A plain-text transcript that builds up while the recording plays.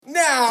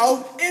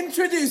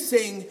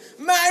Introducing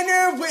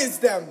Minor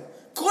Wisdom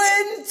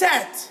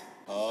Quintet.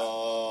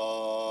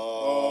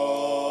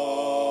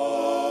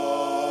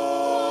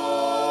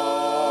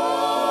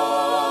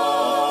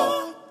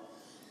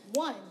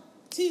 1,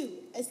 2,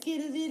 a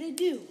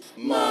skidda-didda-doo.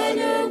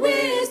 Minor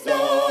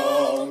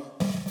Wisdom.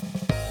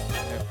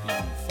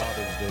 Happy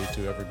Father's Day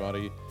to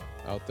everybody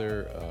out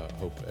there.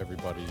 Hope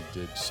everybody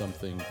did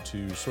something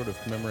to sort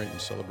of commemorate and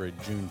celebrate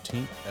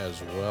Juneteenth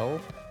as well.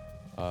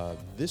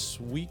 This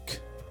week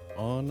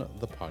on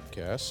the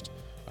podcast,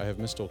 I have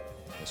Mr.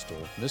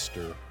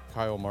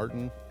 Kyle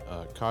Martin.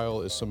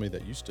 Kyle is somebody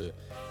that used to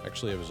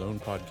actually have his own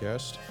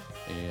podcast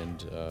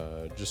and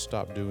just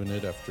stopped doing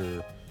it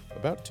after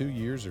about 2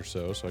 years or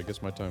so I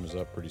guess my time is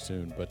up pretty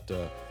soon. But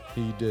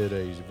he did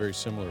a very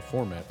similar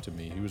format to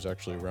me. He was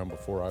actually around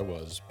before I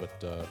was,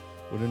 but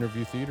would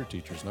interview theater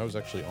teachers, and I was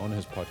actually on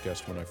his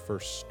podcast when I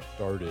first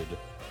started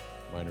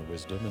Minor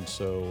Wisdom, and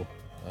so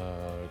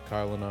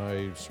Kyle and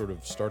I sort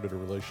of started a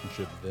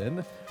relationship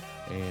then,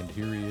 and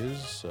here he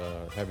is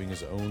having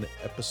his own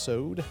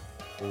episode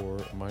for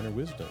Minor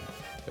Wisdom.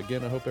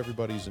 Again, I hope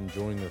everybody's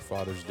enjoying their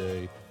Father's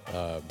Day.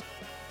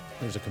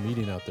 There's a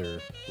comedian out there,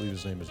 I believe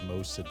his name is Mo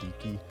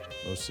Sadiq.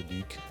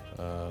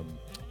 I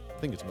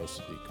think it's Mo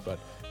Sadiq, but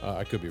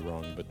I could be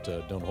wrong, but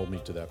don't hold me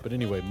to that. But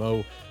anyway,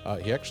 Mo,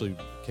 he actually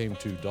came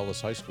to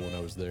Dulles High School when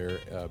I was there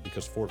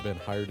because Fort Bend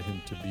hired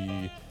him to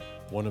be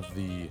one of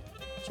the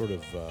sort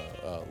of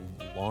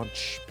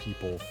launch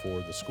people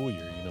for the school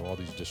year. You know, all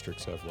these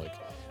districts have like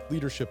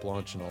leadership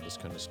launch and all this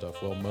kind of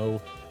stuff. Well,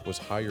 Mo was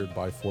hired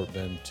by Fort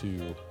Bend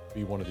to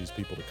be one of these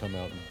people to come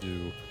out and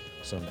do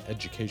some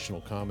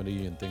educational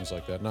comedy and things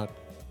like that.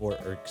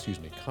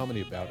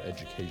 Comedy about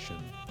education,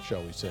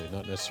 shall we say,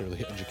 not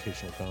necessarily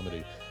educational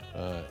comedy.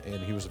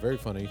 And he was very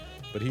funny,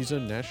 but he's a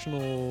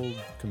national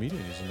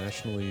comedian. He's a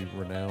nationally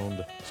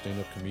renowned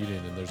stand-up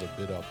comedian, and there's a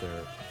bit out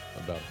there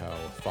about how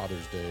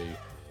Father's Day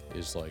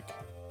is like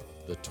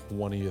the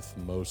 20th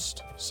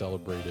most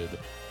celebrated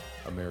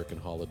American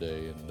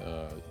holiday, and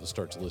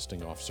starts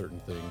listing off certain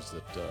things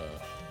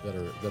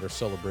that are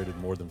celebrated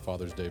more than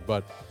Father's Day.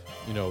 But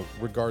you know,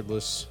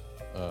 regardless,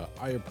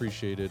 I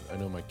appreciate it. I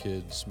know my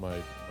kids, my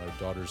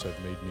daughters have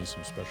made me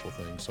some special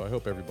things, so I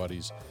hope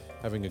everybody's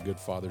having a good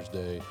Father's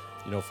Day.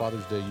 You know,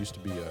 Father's Day used to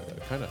be a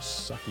kind of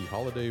sucky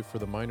holiday for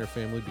the Minor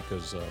family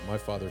because my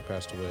father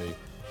passed away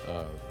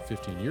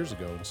 15 years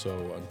ago, and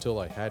so until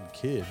I had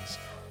kids,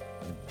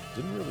 I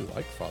didn't really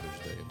like Father's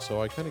Day. And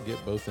so I kind of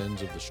get both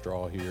ends of the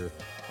straw here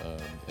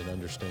and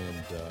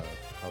understand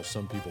how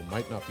some people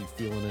might not be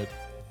feeling it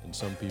and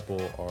some people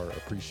are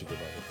appreciative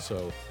of it.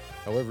 So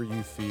however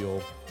you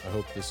feel, I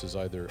hope this is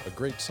either a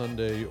great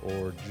Sunday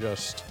or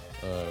just,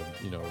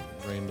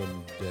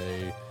 random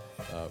day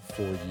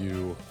for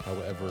you,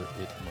 however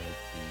it might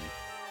be.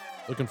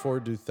 Looking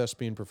forward to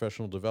Thespian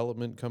Professional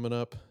Development coming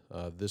up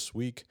this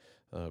week.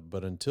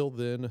 But until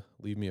then,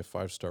 leave me a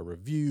 5-star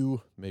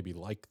review, maybe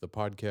like the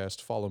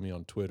podcast, follow me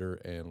on Twitter,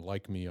 and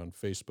like me on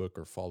Facebook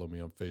or follow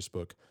me on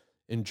Facebook.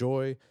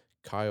 Enjoy,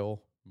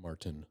 Kyle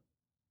Martin.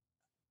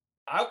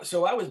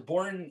 So I was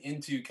born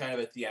into kind of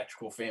a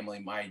theatrical family.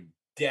 My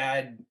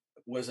dad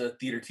was a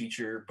theater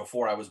teacher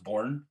before I was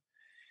born.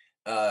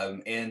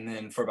 And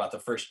then for about the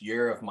first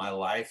year of my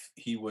life,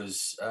 he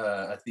was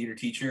a theater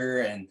teacher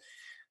and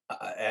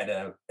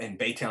in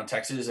Baytown,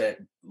 Texas at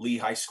Lee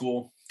High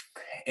School.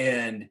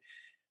 And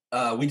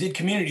we did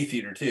community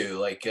theater too.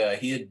 Like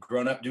he had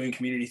grown up doing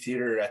community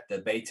theater at the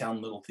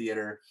Baytown Little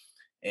Theater.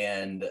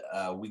 And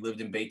we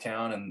lived in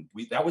Baytown, and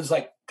that was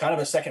like kind of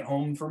a second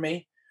home for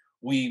me.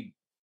 We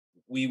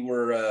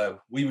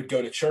would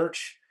go to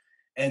church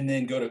and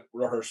then go to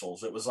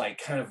rehearsals. It was like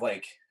kind of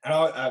like, and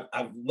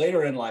I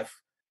later in life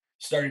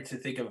started to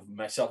think of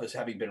myself as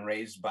having been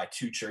raised by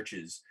two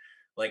churches,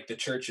 like the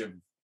church of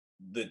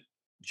the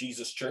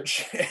Jesus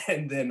church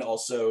and then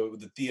also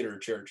the theater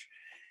church.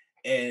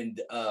 And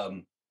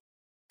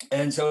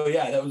so,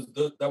 yeah,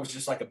 that was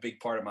just like a big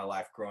part of my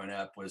life growing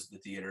up was the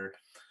theater.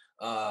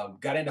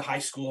 Got into high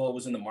school,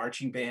 was in the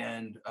marching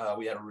band.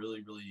 We had a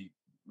really, really,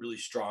 really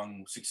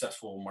strong,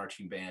 successful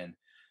marching band.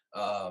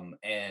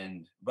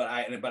 But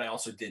I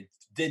also did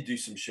do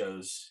some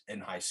shows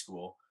in high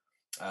school.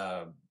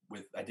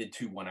 I did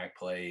 2 one-act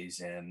plays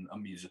and a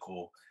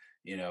musical,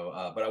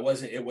 but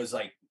it was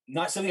like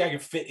not something I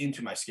could fit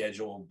into my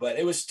schedule, but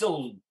it was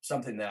still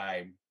something that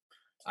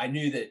I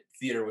knew that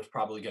theater was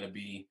probably going to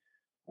be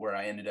where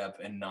I ended up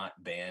and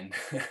not band.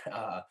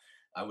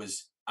 I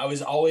was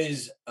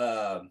always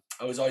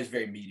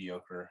very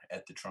mediocre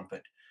at the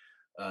trumpet.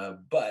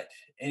 But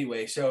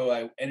anyway, so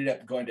I ended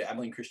up going to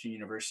Abilene Christian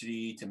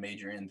University to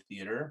major in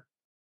theater,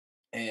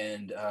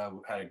 and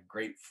had a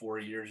great 4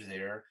 years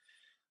there.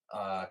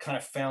 Kind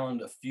of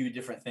found a few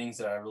different things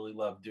that I really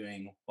loved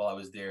doing while I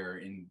was there.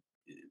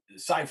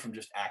 Aside from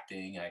just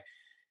acting,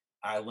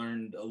 I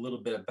learned a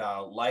little bit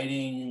about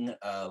lighting,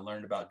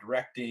 learned about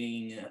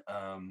directing,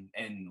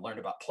 and learned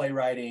about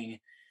playwriting.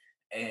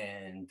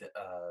 And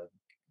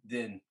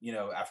then,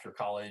 after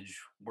college,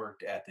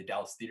 worked at the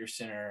Dallas Theater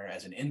Center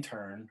as an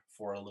intern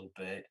for a little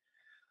bit.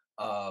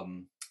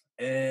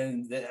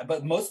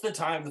 But most of the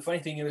time, the funny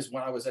thing is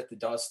when I was at the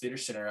Dallas Theater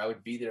Center, I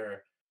would be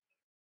there.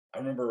 I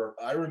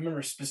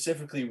remember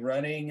specifically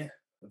running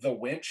the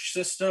winch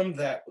system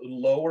that would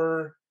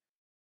lower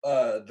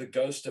the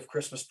Ghost of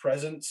Christmas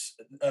Present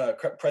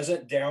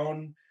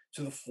down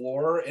to the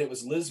floor. It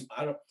was Liz.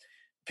 I don't.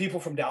 People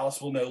from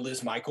Dallas will know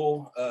Liz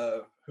Michael,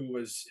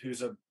 who's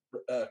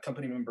a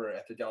company member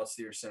at the Dallas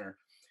Theater Center,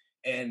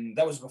 and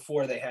that was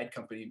before they had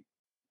company,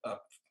 uh,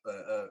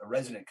 a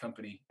resident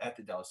company at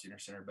the Dallas Theater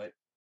Center. But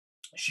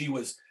she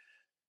was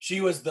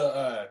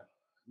the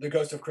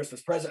Ghost of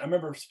Christmas Present. I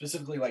remember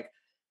specifically, like,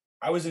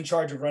 I was in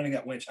charge of running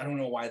that winch. I don't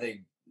know why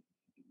they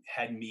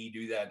had me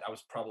do that. I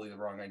was probably the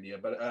wrong idea,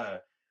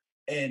 but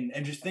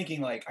and just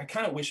thinking, like, I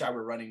kind of wish I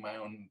were running my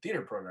own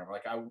theater program.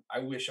 Like, I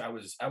wish I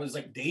was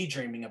like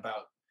daydreaming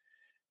about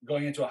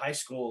going into a high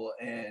school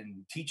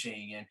and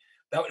teaching, and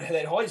that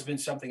had always been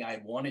something I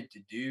had wanted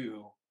to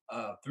do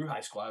through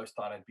high school. I always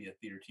thought I'd be a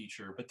theater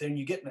teacher, but then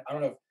I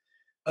don't know if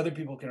other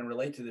people can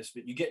relate to this,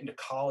 but you get into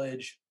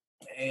college,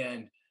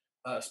 and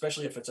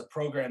especially if it's a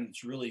program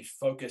that's really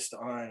focused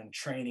on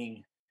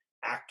training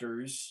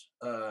actors,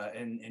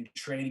 and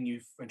training you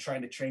and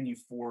trying to train you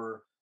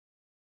for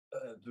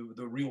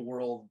the real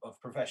world of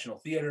professional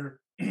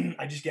theater.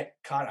 I just get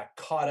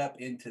caught up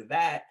into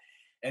that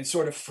and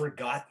sort of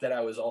forgot that I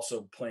was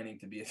also planning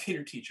to be a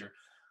theater teacher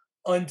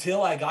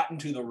until I got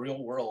into the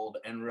real world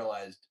and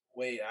realized,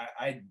 wait,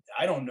 I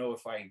don't know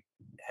if I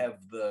have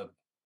the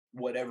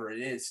whatever it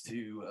is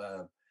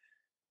to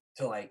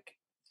like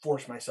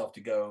force myself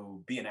to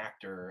go be an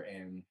actor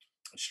and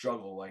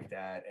struggle like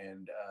that,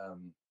 and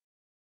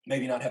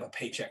maybe not have a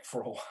paycheck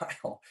for a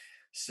while.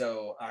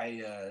 So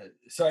I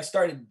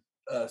started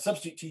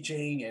substitute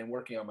teaching and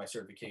working on my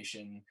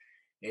certification,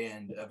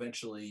 and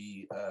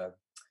eventually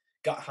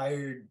got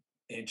hired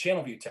in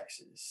Channelview,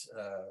 Texas.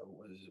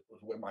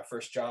 Was my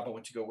first job. I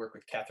went to go work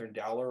with Catherine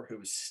Dowler,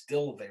 who is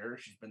still there.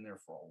 She's been there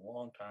for a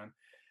long time.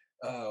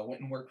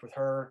 Went and worked with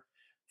her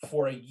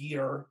for a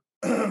year.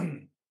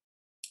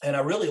 And I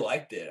really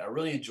liked it. I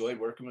really enjoyed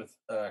working with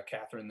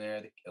Catherine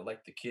there. I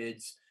liked the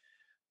kids.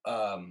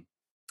 But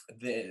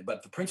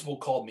the principal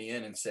called me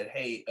in and said,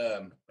 "Hey,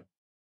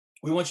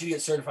 we want you to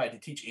get certified to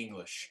teach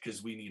English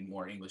because we need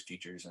more English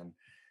teachers, and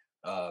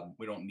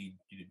we don't need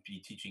you to be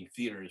teaching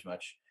theater as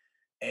much."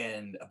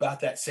 And about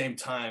that same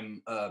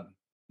time,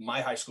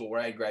 my high school where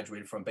I had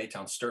graduated from,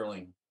 Baytown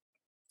Sterling,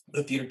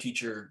 the theater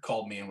teacher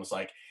called me and was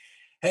like,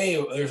 "Hey,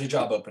 there's a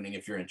job opening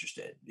if you're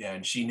interested." Yeah,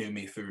 and she knew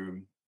me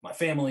through my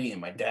family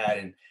and my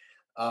dad,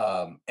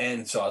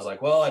 and so I was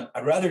like, "Well,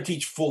 I'd rather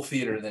teach full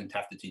theater than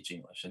have to teach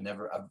English." And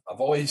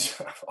I've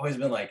always I've always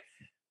been like,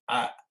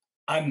 I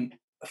I'm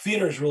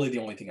theater is really the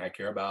only thing I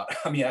care about.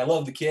 I mean, I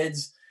love the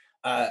kids.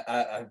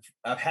 I've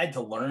had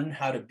to learn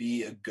how to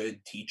be a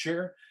good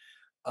teacher,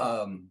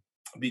 um,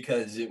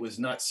 because it was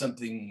not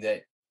something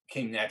that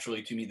came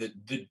naturally to me.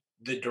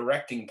 The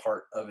directing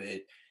part of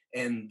it,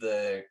 and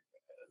the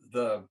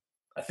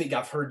I think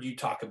I've heard you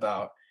talk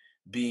about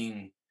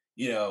being,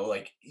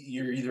 like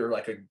you're either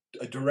like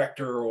a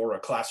director or a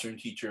classroom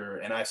teacher,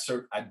 and I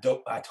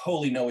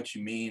totally know what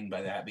you mean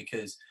by that,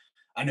 because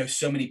I know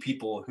so many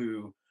people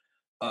who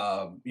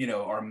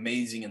are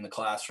amazing in the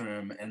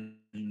classroom, and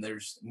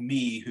there's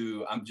me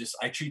who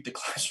I treat the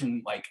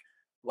classroom like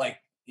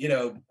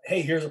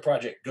hey, here's a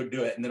project, go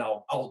do it, and then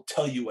I'll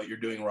tell you what you're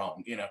doing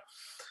wrong.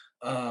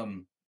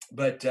 Um,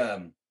 but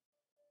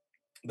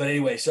but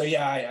anyway, so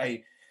yeah,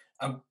 I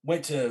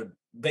went to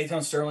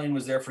Baytown Sterling,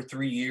 was there for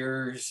 3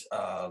 years.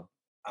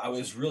 I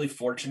was really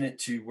fortunate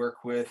to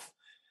work with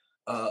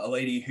a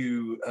lady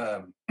who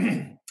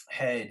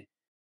had,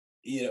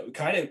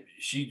 kind of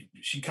she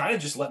kind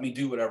of just let me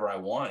do whatever I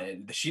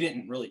wanted. She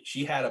didn't really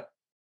she had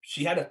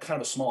a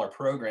kind of a smaller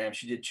program.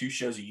 She did 2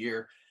 shows a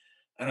year,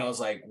 and I was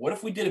like, what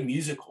if we did a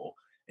musical?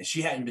 And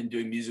she hadn't been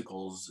doing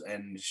musicals,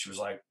 and she was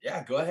like,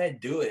 yeah, go ahead,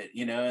 do it,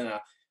 and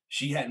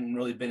she hadn't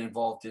really been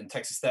involved in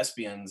Texas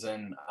Thespians.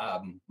 And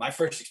my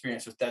first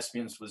experience with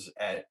Thespians was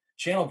at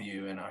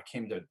Channelview, and I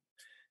came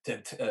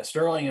to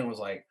Sterling and was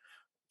like,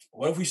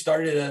 what if we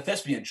started a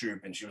thespian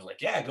troupe? And she was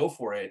like, yeah, go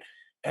for it.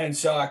 And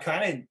so I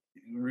kind of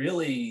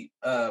really,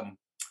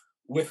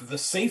 with the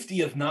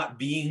safety of not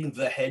being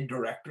the head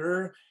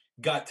director,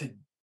 got to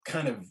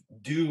kind of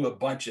do a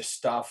bunch of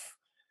stuff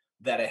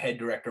that a head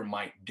director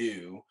might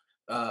do.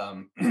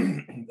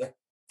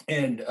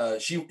 And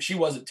she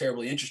wasn't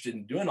terribly interested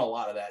in doing a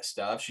lot of that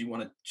stuff. She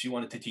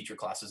wanted to teach her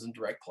classes and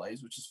direct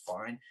plays, which is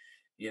fine,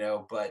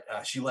 but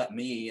she let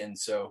me. And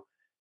so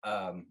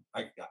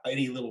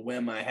any little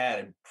whim I had,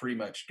 I pretty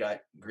much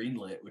got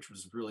greenlit, which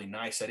was really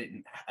nice. I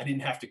didn't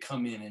have to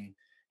come in and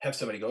have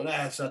somebody go, nah,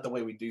 that's not the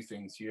way we do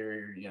things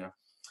here.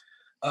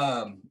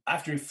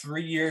 After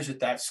 3 years at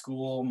that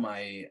school,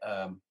 my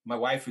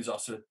wife, who's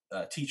also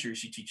a teacher,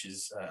 she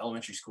teaches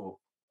elementary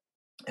school,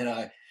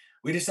 and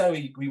we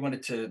decided we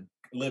wanted to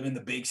live in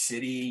the big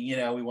city.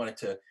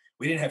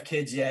 We didn't have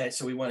kids yet,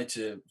 so we wanted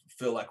to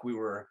feel like we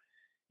were,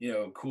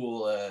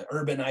 cool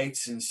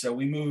urbanites. And so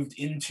we moved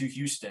into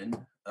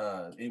Houston,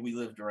 and we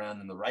lived around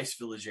in the Rice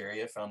Village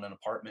area, found an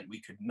apartment we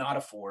could not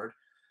afford.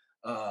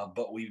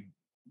 but we,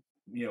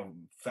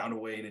 found a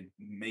way to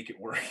make it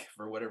work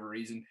for whatever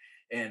reason.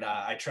 And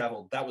I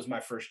traveled. That was my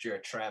first year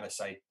at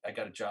Travis. I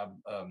got a job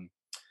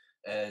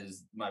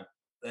as my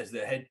as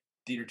the head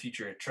theater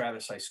teacher at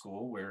Travis High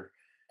School, where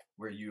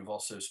you've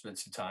also spent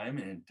some time,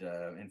 and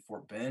in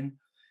Fort Bend.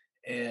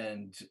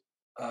 And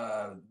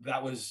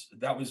that was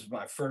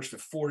my first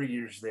of 4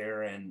 years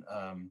there. And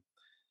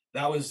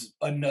that was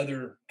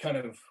another kind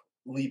of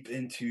leap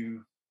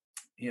into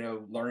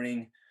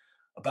learning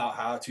about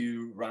how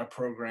to run a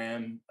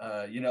program.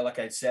 Like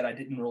I said, I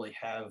didn't really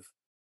have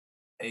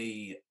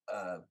a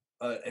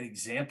an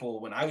example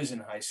when I was in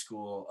high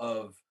school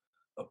of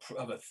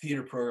of a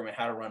theater program and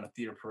how to run a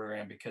theater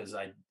program, because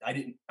I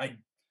didn't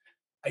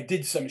I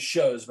did some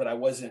shows, but I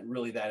wasn't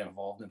really that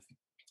involved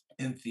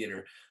in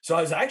theater. So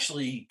I was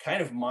actually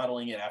kind of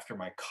modeling it after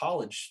my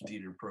college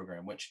theater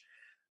program, which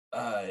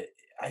uh,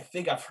 I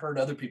think I've heard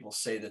other people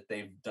say that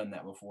they've done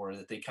that before,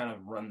 that they kind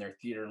of run their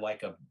theater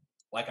like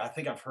I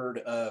think I've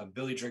heard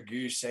Billy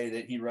Dragoo say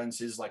that he runs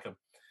his like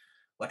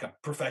a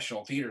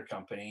professional theater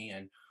company.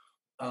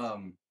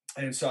 Um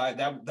and so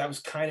that was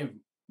kind of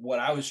what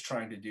I was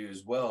trying to do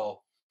as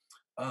well.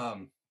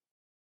 Um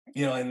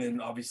and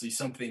then obviously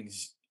some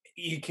things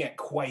you can't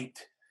quite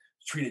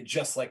treat it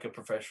just like a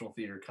professional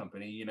theater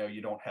company. You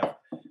don't have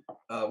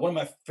one of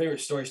my favorite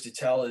stories to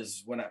tell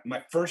is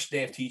my first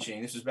day of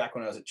teaching. This was back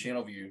when I was at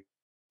Channelview.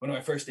 One of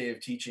my first day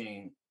of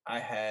teaching,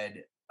 I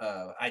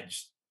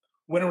just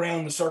went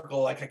around the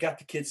circle, like I got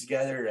the kids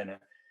together,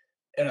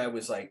 and I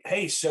was like,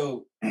 "Hey,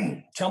 so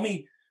tell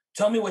me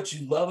what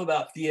you love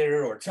about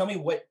theater, or tell me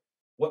what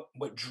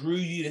drew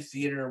you to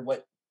theater,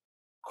 what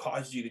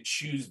caused you to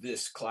choose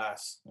this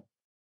class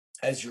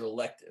as your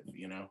elective."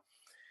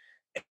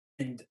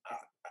 And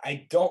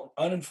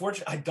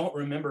unfortunately, I don't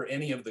remember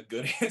any of the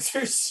good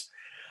answers.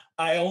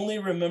 I only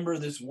remember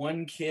this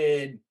one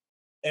kid,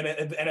 and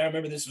I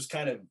remember this was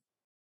kind of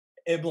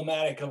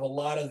emblematic of a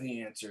lot of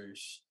the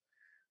answers.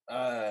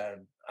 Uh,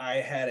 I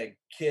had a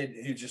kid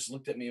who just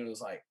looked at me and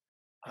was like,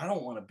 "I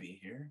don't want to be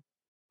here.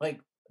 Like,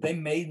 they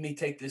made me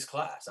take this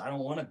class. I don't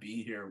want to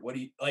be here. What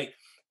do you like?"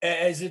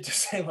 As if to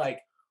say,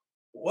 like,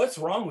 "What's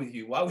wrong with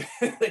you? Why would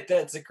like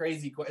that's a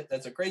crazy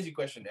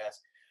question to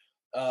ask."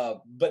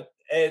 But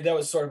that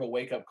was sort of a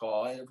wake up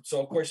call. And so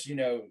of course,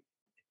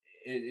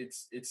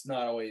 it's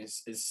not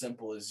always as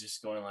simple as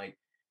just going like,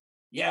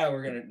 yeah,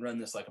 we're gonna run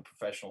this like a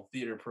professional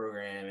theater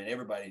program,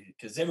 and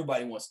because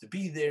everybody wants to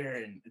be there,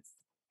 and it's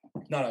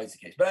not always the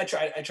case. But I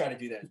try to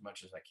do that as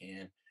much as I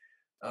can.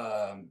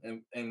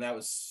 And that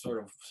was sort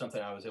of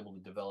something I was able to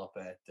develop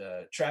at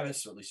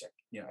Travis, or at least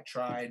I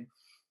tried.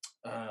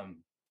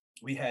 Um,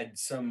 we had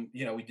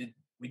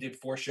we did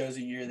 4 shows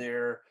a year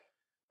there.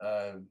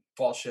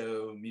 Fall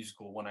show,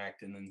 musical, one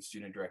act, and then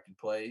student directed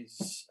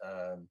plays.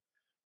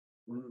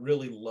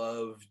 Really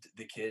loved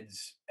the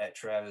kids at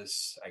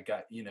Travis. I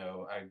got,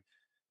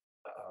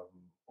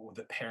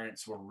 the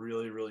parents were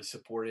really, really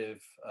supportive.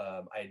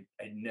 I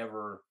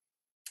never,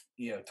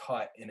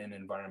 taught in an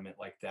environment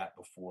like that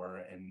before,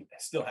 and I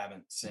still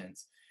haven't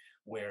since,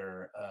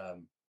 where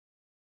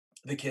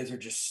the kids were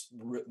just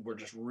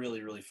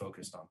really, really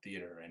focused on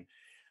theater. And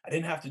I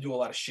didn't have to do a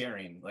lot of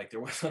sharing. Like, there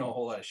wasn't a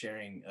whole lot of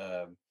sharing.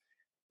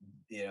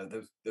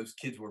 Those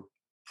kids were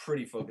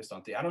pretty focused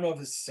on theater. I don't know if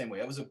it's the same way.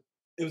 It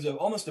was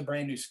almost a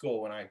brand new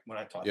school when I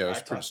taught Yeah, there.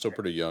 it was still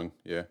pretty young.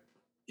 Yeah.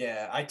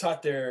 Yeah, I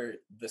taught there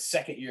the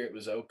second year it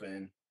was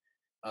open.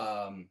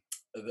 Um,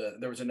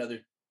 there was another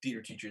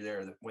theater teacher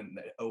there when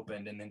it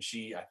opened, and then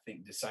she, I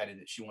think, decided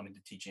that she wanted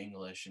to teach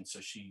English, and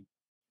so she,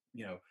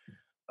 you know,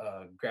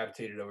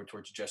 gravitated over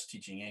towards just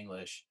teaching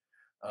English.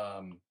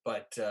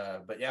 But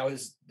yeah, it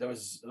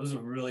was a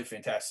really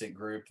fantastic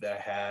group that I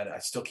had. I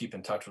still keep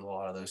in touch with a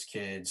lot of those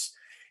kids.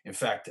 In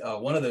fact,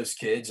 one of those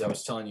kids I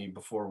was telling you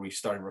before we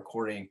started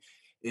recording,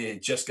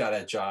 it just got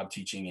a job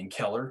teaching in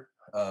Keller,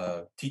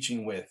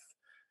 teaching with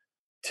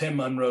Tim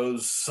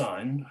Monroe's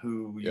son,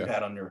 who you Yeah.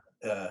 had on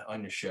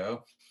your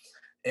show.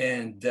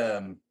 And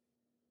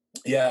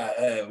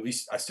yeah,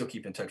 I still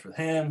keep in touch with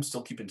him.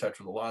 Still keep in touch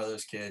with a lot of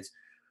those kids.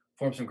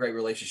 Formed some great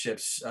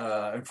relationships.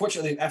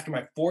 Unfortunately, after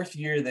my 4th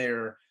year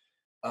there,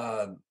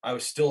 I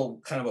was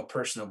still kind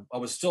of I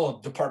was still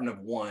a department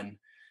of one,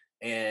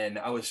 and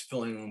I was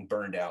feeling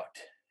burned out.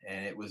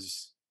 And it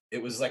was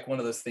like one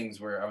of those things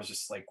where I was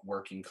just like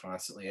working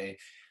constantly.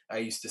 I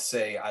used to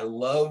say I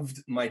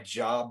loved my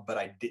job, but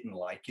I didn't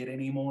like it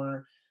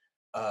anymore.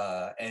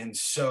 And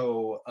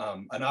so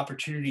an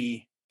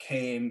opportunity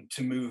came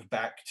to move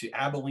back to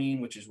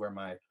Abilene, which is where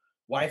my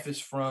wife is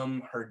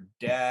from. Her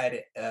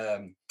dad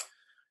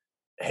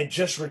had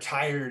just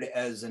retired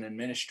as an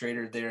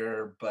administrator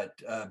there, but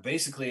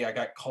basically I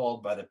got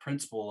called by the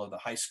principal of the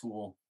high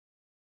school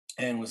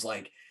and was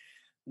like,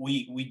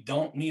 we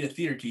don't need a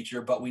theater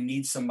teacher, but we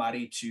need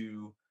somebody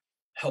to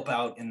help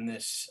out in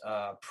this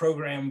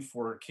program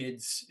for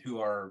kids who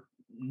are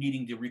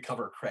needing to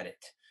recover credit.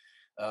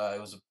 It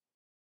was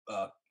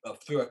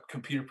through a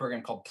computer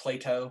program called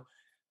Plato.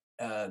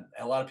 A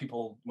lot of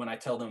people, when I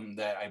tell them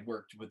that I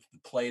worked with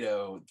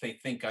Plato, they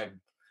think I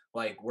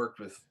like worked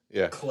with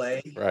Yeah.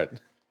 clay. Right.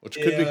 which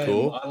could be and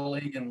cool.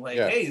 modeling and like,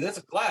 Yeah, hey, that's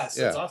a class.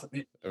 That's yeah. awesome.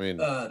 I mean,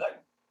 That,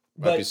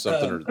 might be but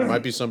something, or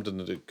might be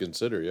something to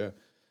consider. Yeah,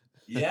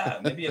 yeah,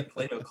 maybe a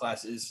Play-Doh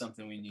class is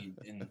something we need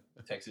in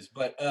Texas.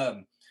 But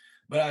I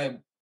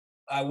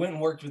went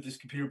and worked with this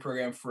computer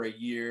program for a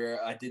year.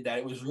 I did that.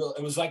 It was real.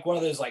 It was like one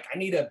of those like I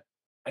need a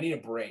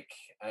break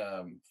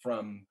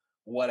from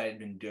what I'd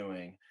been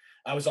doing.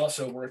 I was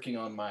also working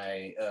on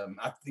my.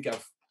 I think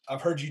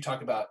I've heard you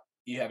talk about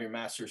you have your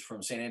master's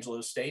from San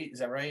Angelo State. Is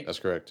that right? that's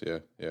correct. Yeah,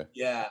 yeah.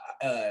 Yeah.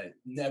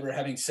 Never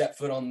having set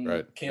foot on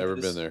Right. Never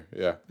been campus. there.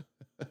 Yeah.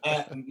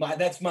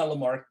 That's my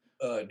Lamar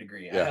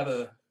degree.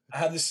 Yeah.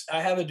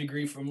 I have a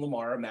degree from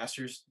Lamar, a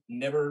master's.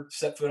 Never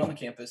set foot on the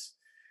campus,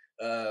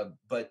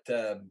 but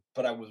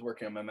I was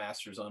working on my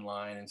master's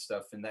online and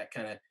stuff, and that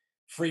kind of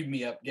freed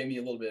me up, gave me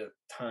a little bit of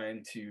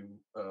time to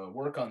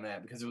work on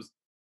that because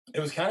it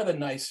was kind of a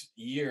nice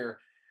year.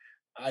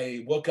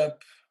 I woke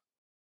up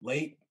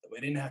late. I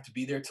didn't have to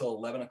be there till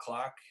 11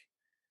 o'clock.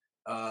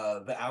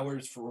 The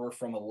hours were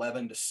from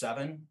 11 to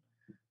 7.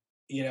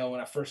 When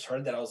I first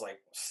heard that, I was like,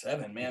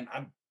 7, man.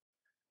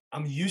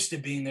 I'm used to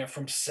being there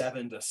from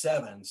 7 to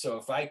 7. So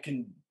if I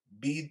can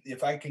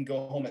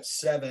go home at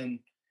 7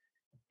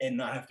 and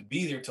not have to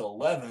be there till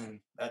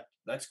 11,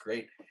 that's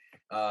great.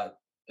 Uh,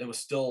 it was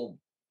still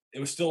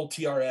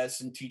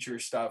TRS and teacher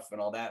stuff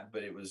and all that,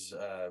 but it was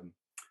a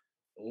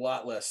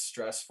lot less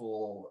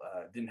stressful.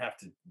 Didn't have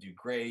to do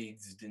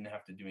grades, didn't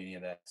have to do any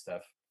of that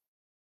stuff.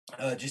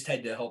 Just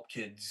had to help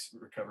kids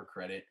recover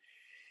credit.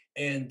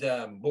 And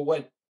but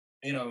what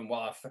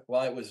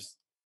while it was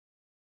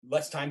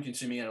less time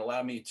consuming and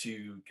allowed me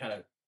to kind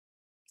of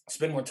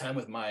spend more time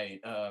with my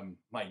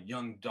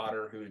young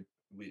daughter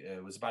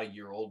was about a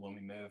year old when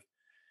we moved.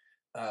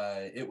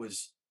 It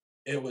was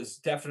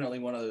definitely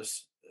one of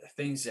those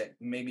things that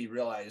made me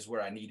realize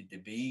where I needed to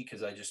be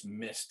because I just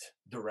missed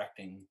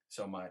directing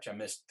so much. I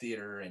missed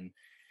theater, and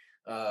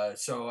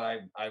so I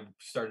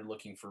started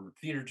looking for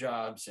theater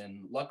jobs,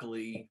 and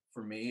luckily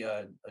for me,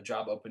 a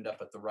job opened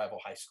up at the rival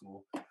high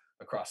school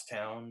across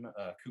town,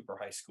 Cooper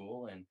High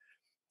School, and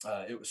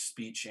it was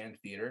speech and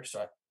theater.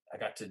 So I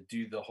got to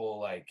do the whole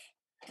like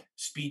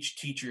speech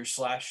teacher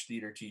slash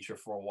theater teacher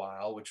for a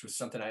while, which was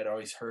something I'd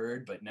always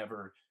heard but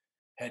never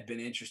had been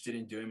interested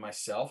in doing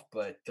myself.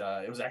 But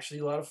it was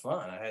actually a lot of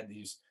fun. I had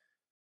these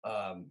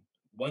um,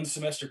 one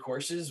semester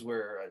courses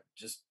where I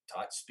just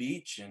taught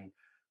speech, and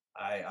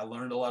I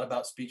learned a lot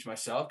about speech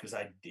myself because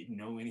I didn't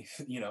know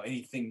anything,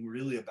 anything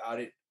really about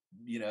it.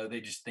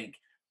 They just think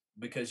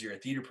because you're a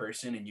theater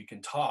person and you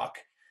can talk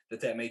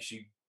that makes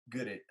you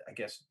good at, I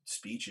guess,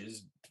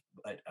 speeches.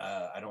 But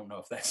I don't know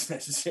if that's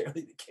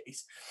necessarily the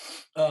case.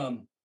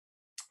 Um,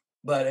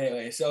 but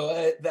anyway,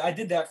 so I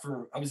did that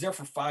I was there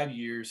for 5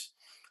 years.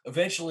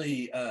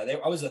 Eventually,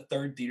 I was a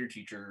third theater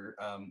teacher.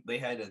 They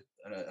had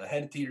a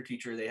head theater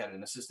teacher, they had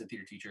an assistant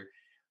theater teacher,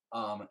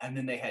 and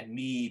then they had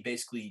me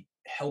basically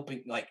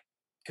helping, like,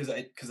 because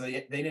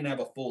they didn't have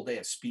a full day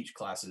of speech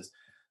classes,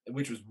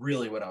 which was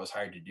really what I was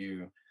hired to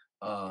do.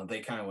 They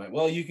kind of went,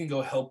 well, you can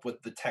go help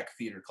with the tech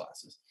theater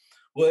classes.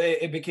 Well,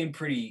 it became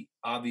pretty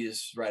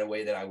obvious right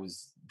away that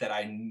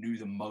I knew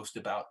the most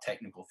about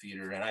technical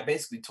theater, and I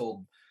basically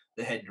told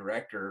the head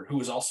director, who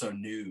was also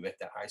new at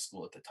that high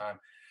school at the time,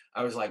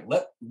 I was like,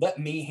 let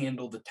me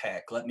handle the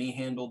tech, let me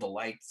handle the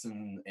lights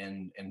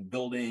and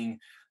building,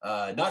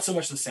 not so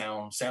much the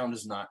sound. Sound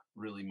is not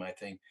really my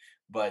thing,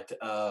 but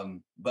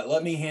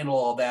let me handle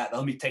all that.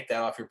 Let me take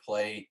that off your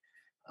plate.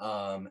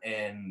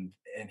 And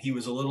he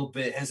was a little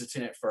bit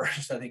hesitant at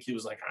first. I think he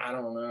was like, I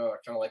don't know, I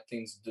kind of like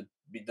things to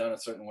be done a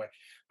certain way.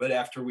 But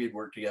after we had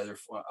worked together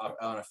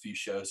on a few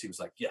shows, he was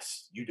like,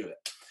 yes, you do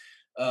it.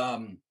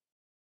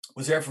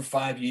 Was there for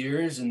 5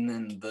 years, and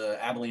then the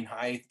Abilene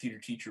High theater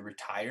teacher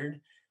retired,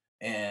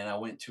 and I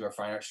went to our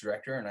fine arts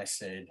director and I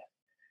said,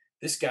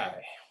 this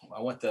guy,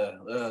 I want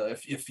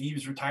if he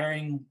was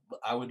retiring,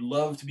 I would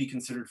love to be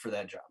considered for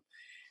that job.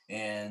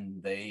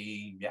 And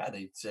they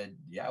said,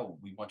 yeah,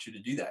 we want you to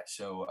do that.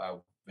 So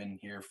I've been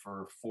here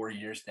for 4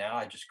 years now.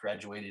 I just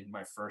graduated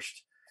my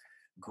first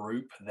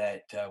group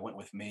that went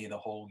with me the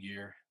whole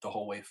year, the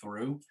whole way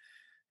through.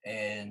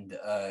 And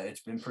it's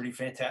been pretty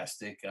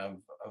fantastic. I've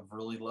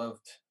really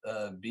loved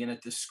being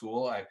at this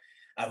school.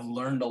 I've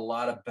learned a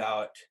lot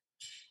about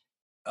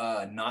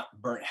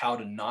how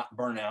to not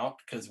burn out,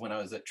 because when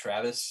I was at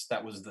Travis,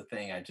 that was the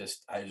thing. I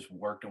just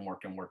worked and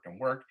worked and worked and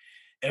worked.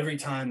 Every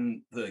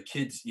time the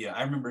kids,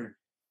 I remember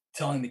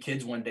telling the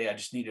kids one day I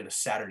just needed a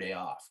Saturday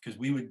off because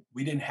we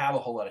didn't have a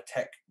whole lot of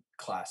tech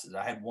classes.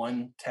 I had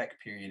one tech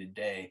period a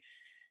day,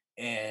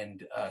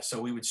 and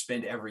so we would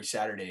spend every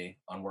Saturday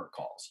on work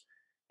calls.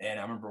 And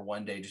I remember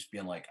one day just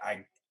being like,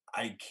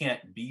 I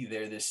can't be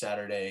there this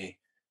Saturday.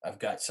 I've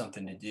got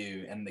something to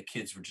do. And the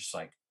kids were just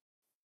like,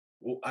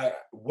 well,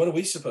 what are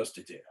we supposed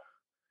to do?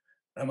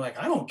 And I'm like,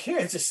 I don't care.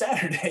 It's a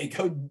Saturday.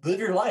 Go live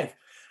your life.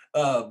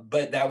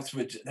 But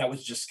that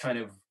was just kind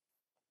of,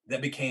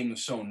 that became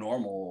so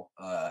normal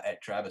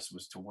at Travis,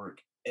 was to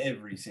work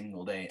every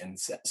single day. And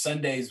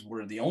Sundays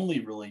were the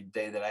only really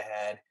day that I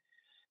had.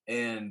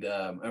 And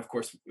of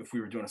course, if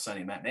we were doing a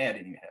Sunday matinee, I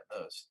didn't even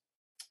have those.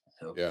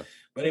 So, Yeah.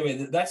 but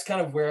anyway, that's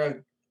kind of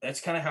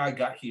how I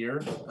got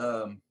here,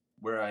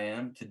 where I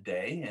am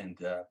today, and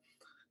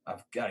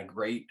I've got a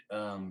great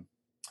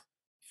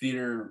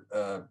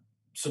theater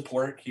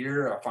support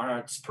here. Our fine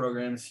arts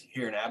programs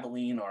here in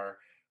Abilene are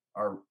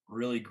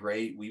really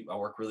great. I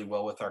work really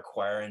well with our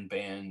choir and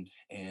band,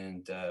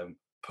 and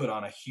put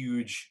on a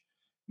huge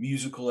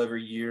musical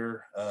every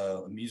year.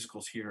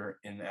 Musicals here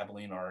in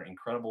Abilene are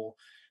incredible,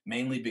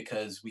 mainly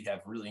because we have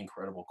really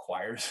incredible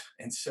choirs,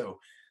 and so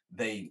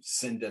they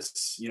send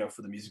us,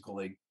 for the musical.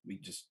 We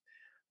just,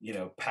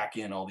 pack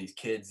in all these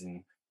kids,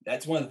 and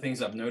that's one of the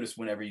things I've noticed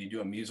whenever you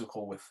do a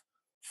musical with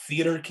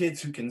theater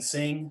kids who can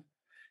sing,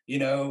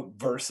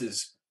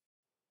 versus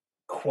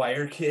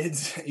choir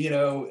kids,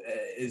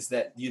 is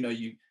that,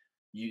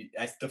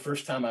 the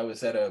first time I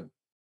was at a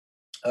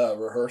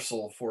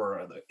rehearsal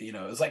for it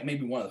was like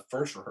maybe one of the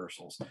first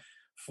rehearsals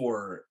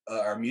for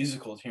our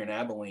musicals here in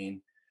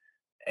Abilene,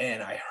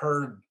 and I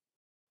heard,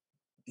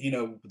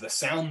 the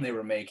sound they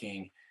were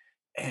making,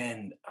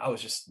 and I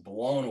was just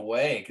blown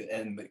away.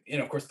 And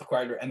of course, the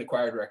choir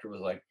director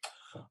was like,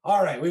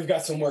 "All right, we've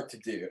got some work to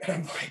do." And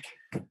I'm like,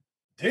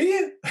 "Do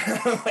you?"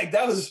 Like,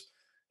 that was.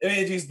 I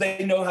mean,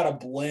 they know how to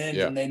blend,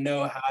 Yeah. and they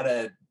know how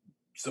to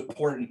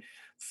support, and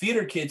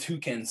theater kids who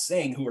can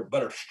sing,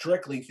 but are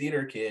strictly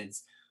theater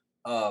kids.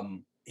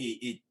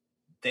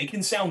 They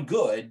can sound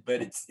good,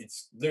 but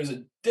there's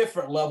a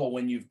different level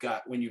when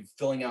you're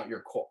filling out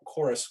your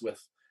chorus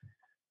with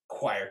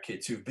choir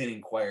kids who've been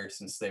in choir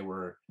since they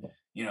were,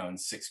 in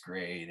sixth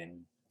grade.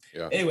 And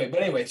Yeah.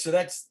 anyway, so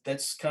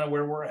that's kind of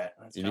where we're at.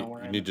 That's You kind of need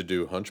where you I'm need at. to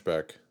do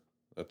Hunchback.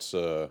 That's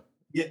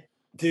Yeah,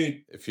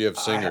 dude. if you have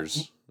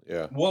singers.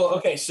 Yeah. Well,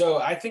 okay, so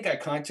I think I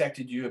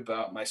contacted you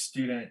about my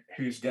student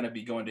who's going to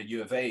be going to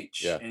U of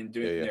H Yeah. and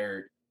doing Yeah.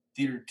 their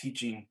theater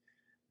teaching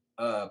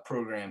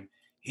program.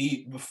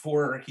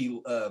 Before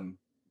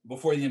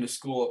the end of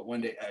school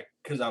one day,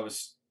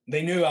 because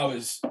they knew I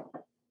was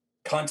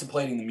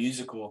contemplating the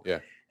musical, Yeah.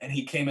 and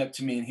he came up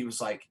to me and he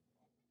was like,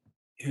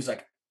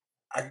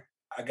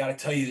 I got to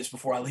tell you this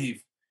before I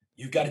leave.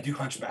 You've got to do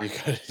Hunchback. You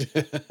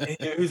got And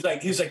he's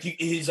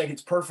like,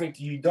 it's perfect.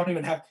 You don't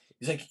even have.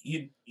 He's like,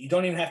 you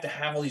don't even have to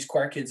have all these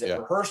choir kids at Yeah.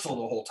 rehearsal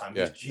the whole time.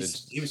 Yeah. He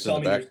was It's in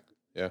telling the me, back.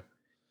 Yeah.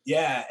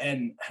 yeah,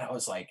 and I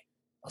was like,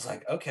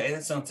 okay,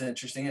 that sounds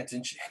interesting. That's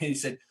interesting. He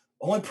said,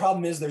 only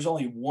problem is there's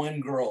only one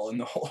girl in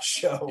the whole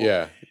show.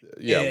 Yeah.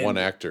 Yeah. One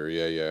And actor.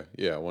 Yeah.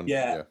 Yeah. One.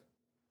 yeah,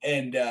 Yeah.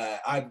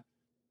 and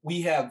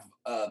we have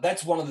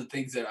that's one of the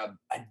things that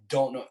I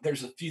don't know.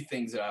 There's a few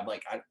things that I'm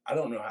like, I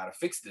don't know how to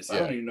fix this. I Yeah.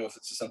 don't even know if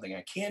this is something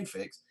I can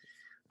fix.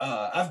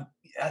 I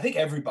think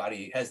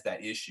everybody has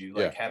that issue,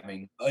 like Yeah.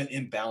 having an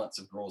imbalance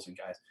of girls and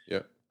guys.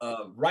 Yeah.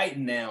 Right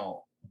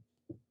now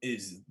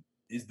is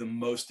the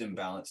most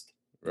imbalanced.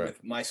 Right.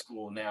 With my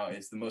school now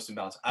is the most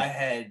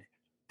imbalanced.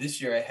 This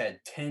year I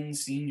had 10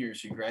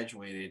 seniors who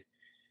graduated,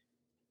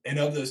 and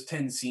of those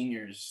 10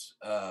 seniors,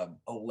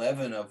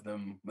 11 of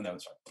them, when that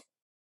was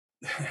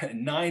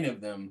 9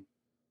 of them.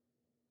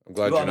 I'm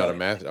glad Well, you're not no. a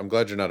math. I'm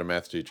glad you're not a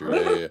math teacher.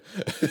 Yeah.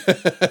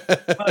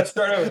 Let's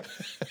start over.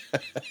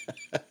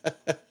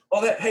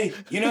 Well, hey,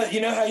 you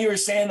know how you were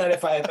saying that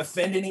if I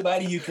offend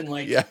anybody, you can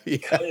Yeah.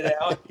 cut it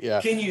out.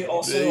 Yeah. Can you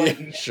also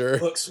Sure.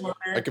 look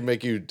smarter? I can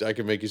make you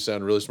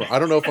sound really smart. I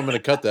don't know if I'm going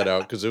to cut that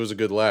out because it was a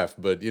good laugh,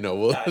 but we'll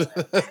No,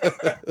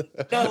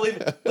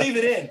 leave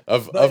it in.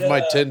 of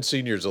my 10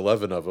 seniors,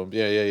 11 of them.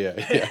 Yeah.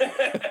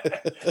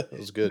 That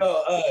was good.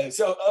 No,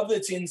 so of the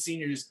 10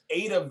 seniors,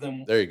 8 of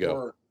them There you go.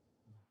 were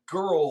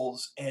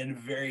girls, and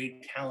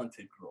very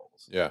talented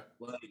girls. Yeah.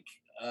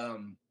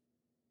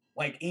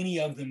 Like any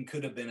of them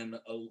could have been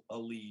a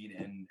lead,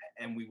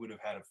 and we would have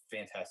had a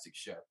fantastic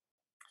show.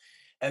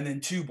 And then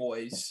 2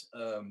 boys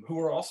who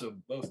were also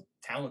both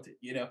talented,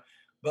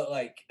 but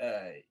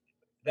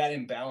that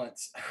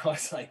imbalance. I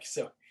was like,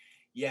 so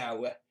yeah,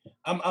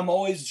 I'm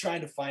always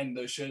trying to find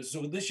those shows.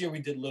 So this year we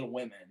did Little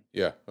Women.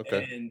 Yeah.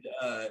 Okay. And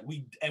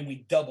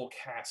we double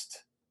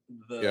cast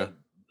the Yeah.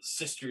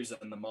 sisters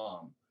and the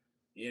mom.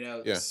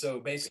 Yeah.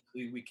 So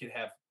basically we could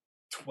have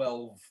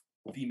 12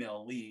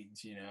 female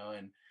leads,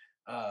 and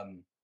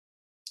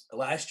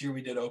last year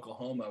we did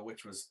Oklahoma,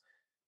 which was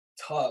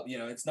tough.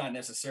 It's not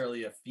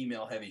necessarily a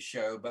female heavy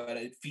show, but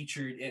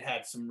it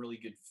had some really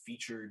good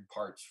featured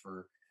parts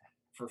for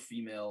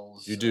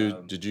females.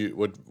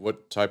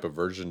 What type of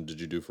version did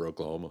you do for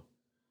Oklahoma?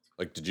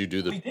 Like, did you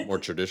do the more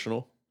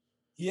traditional?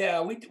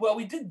 Yeah, we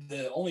did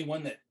the only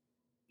one that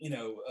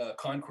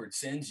Concord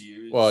sends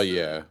you. Well,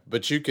 yeah,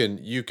 but you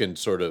can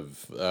sort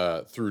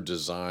of through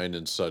design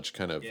and such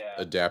kind of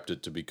adapt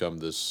it to become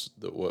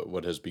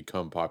what has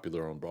become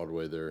popular on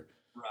Broadway. They're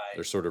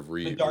sort of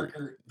the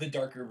darker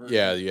version.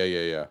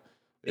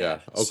 Yeah.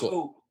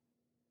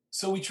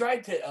 So we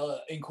tried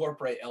to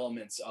incorporate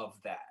elements of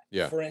that.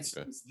 Yeah. For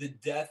instance, the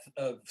death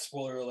of,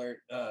 spoiler alert,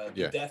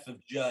 the death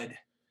of Judd.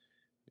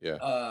 Yeah.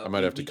 I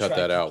might have to cut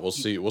that out. We'll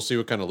see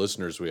what kind of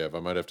listeners we have. I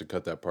might have to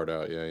cut that part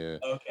out. Yeah.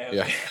 Okay.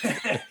 Yeah.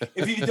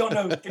 If you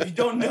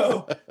don't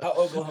know how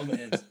Oklahoma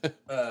ends,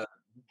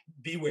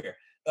 beware.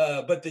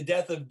 But the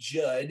death of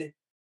Judd,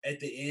 at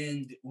the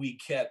end, we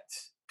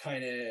kept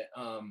kind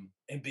of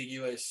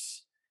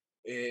ambiguous.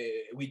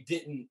 We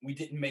didn't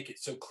make it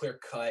so clear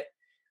cut.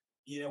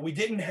 We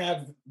didn't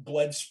have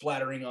blood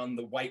splattering on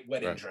the white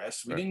wedding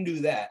dress. We didn't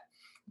do that,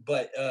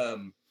 but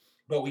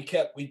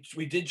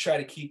we did try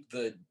to keep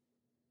the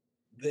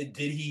did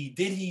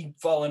he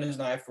fall on his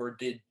knife, or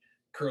did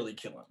Curly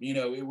kill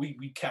him?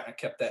 We kind of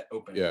kept that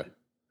open. Yeah.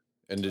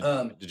 And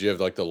did you have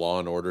like the Law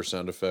and Order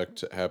sound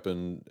effect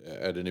happen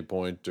at any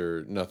point,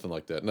 or nothing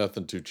like that?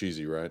 Nothing too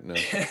cheesy, right? No.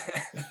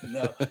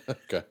 No.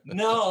 Okay.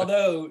 No,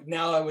 although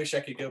now I wish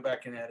I could go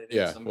back and edit it.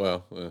 Yeah.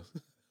 Well.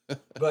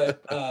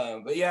 But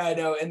yeah, I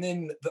know. And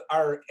then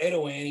our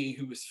Edo Annie,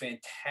 who was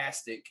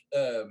fantastic,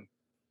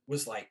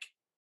 was like,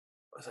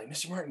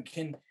 Mr. Martin,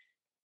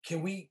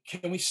 can we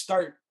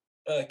start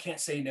Can't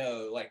Say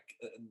No, like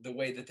the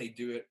way that they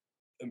do it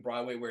in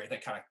Broadway, where they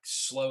kind of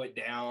slow it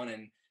down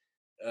and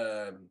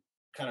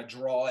kind of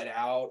draw it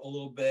out a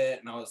little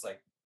bit. And I was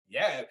like,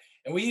 yeah.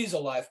 And we use a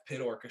live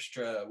pit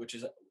orchestra,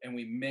 and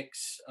we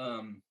mix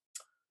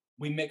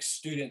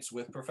students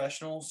with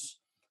professionals.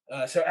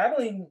 So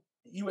Abilene,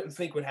 you wouldn't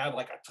think would have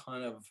like a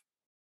ton of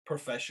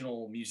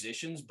professional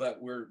musicians, but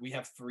we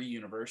have 3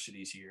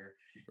 universities here,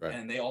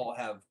 and they all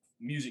have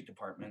music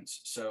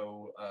departments.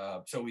 So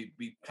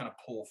we kind of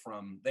pull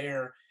from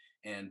there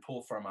and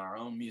pull from our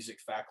own music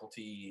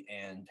faculty,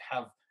 and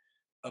have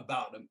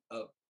about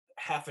a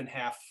half and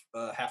half,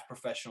 half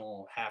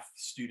professional, half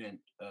student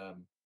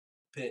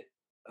pit,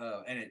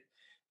 and it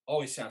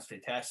always sounds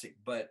fantastic.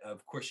 But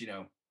of course,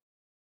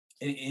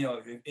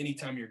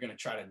 anytime you're going to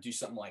try to do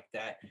something like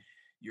that,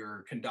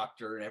 your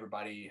conductor and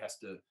everybody has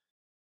to,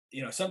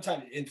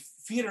 sometimes in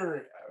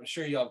theater, I'm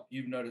sure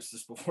you've noticed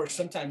this before,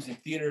 sometimes in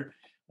theater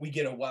we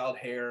get a wild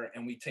hair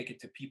and we take it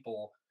to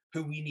people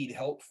who we need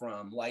help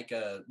from, like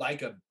a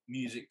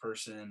music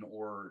person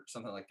or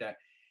something like that,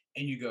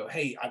 and you go,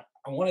 hey,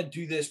 I want to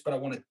do this, but I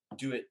want to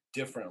do it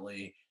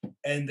differently,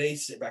 and they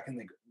sit back and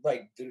they go,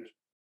 like,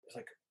 it's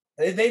like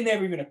they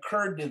never even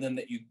occurred to them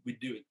that you would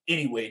do it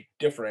anyway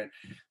different.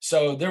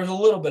 So there was a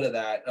little bit of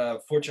that.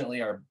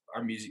 Fortunately, our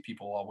music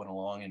people all went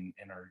along and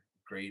are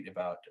great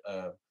about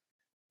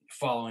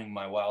following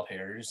my wild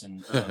hairs,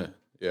 and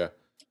yeah.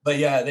 But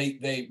yeah,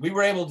 we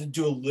were able to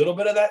do a little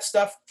bit of that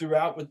stuff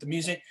throughout with the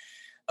music.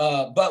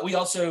 But we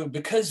also,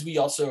 because we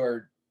also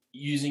are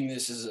using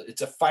this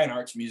it's a fine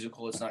arts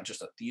musical, it's not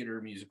just a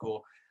theater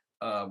musical.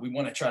 We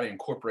want to try to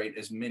incorporate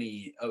as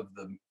many of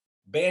the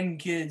band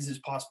kids as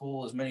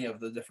possible, as many of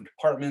the different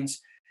departments.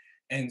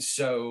 And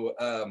so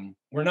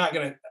we're not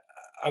going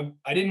to,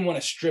 I didn't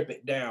want to strip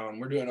it down.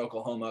 We're doing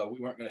Oklahoma. We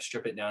weren't going to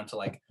strip it down to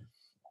like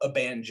a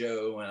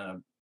banjo and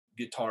a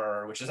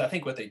guitar, which is, I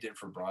think, what they did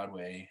for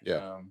Broadway.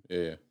 Yeah.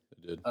 Yeah,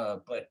 they did.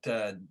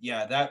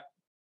 Yeah, that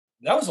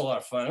was a lot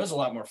of fun. It was a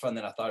lot more fun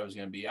than I thought it was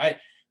going to be.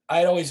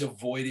 I'd always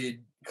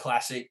avoided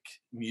classic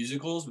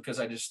musicals because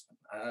I've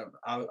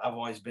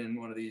always been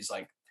one of these,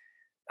 like,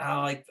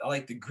 I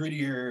like the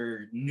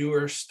grittier,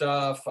 newer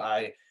stuff.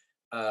 I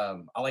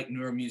like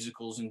newer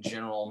musicals in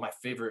general. My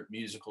favorite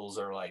musicals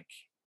are like,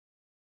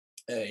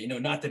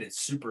 not that it's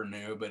super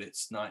new, but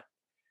it's not.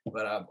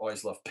 But I've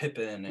always loved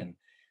Pippin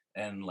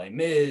and Les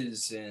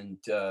Mis, and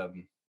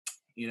one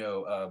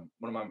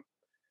of my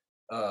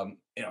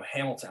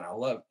Hamilton. I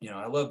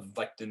love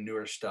like the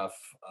newer stuff,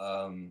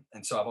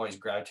 and so I've always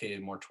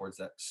gravitated more towards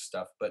that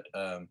stuff. But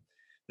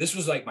this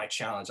was like my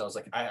challenge. I was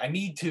like, I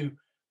need to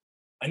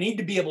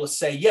be able to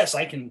say, yes,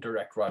 I can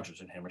direct Rodgers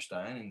and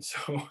Hammerstein. And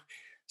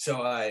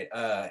so I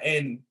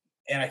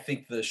I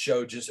think the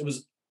show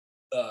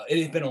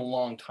it had been a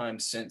long time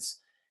since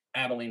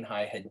Abilene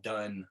High had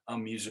done a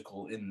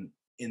musical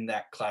in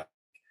that classic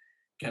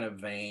kind of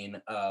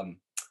vein.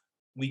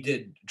 We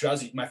did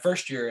Drowsy, my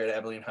first year at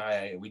Abilene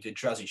High, we did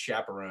Drowsy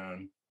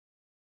Chaperone,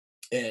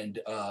 and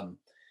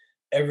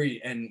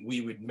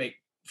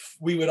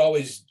we would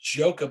always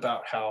joke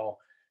about how,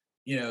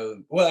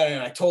 and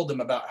I told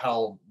them about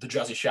how the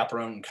Drowsy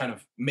Chaperone kind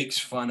of makes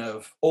fun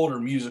of older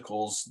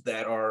musicals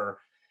that are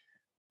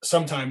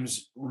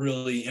sometimes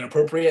really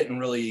inappropriate and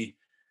really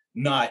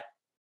not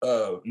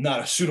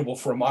suitable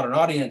for a modern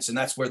audience. And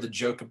that's where the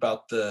joke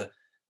about the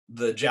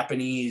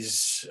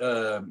Japanese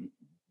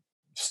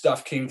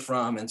stuff came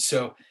from. And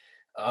so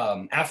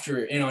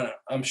after,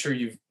 I'm sure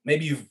you've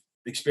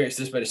experienced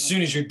this, but as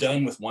soon as you're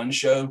done with one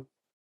show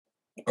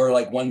or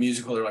like one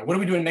musical, they're like, what are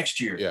we doing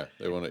next year? Yeah,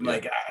 they want to,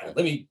 like,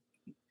 let me.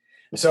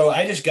 So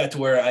I just got to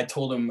where I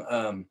told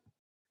them,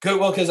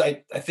 because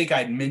I think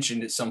I'd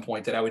mentioned at some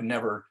point that I would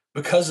never,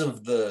 because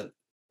of the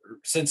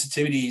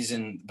sensitivities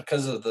and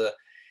because of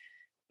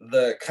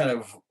the kind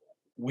of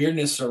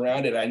weirdness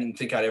around it, I didn't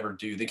think I'd ever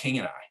do The King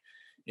and I.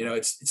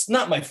 It's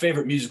not my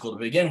favorite musical to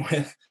begin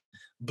with,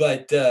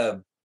 but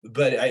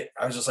I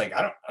was just like,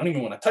 I don't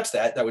even want to touch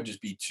that. That would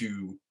just be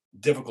too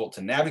difficult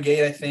to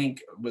navigate, I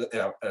think, with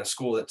a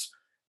school that's,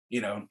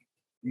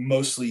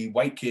 mostly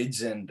white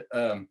kids. And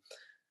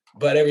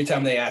but every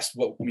time they asked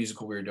what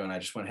musical we were doing, I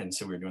just went ahead and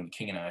said we were doing The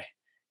King and I.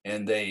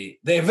 And they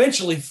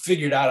eventually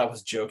figured out I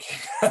was joking.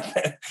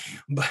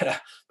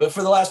 But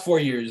for the last 4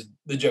 years,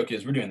 the joke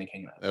is we're doing The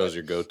King and I. That was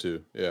your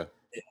go-to. Yeah.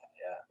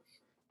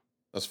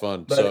 That's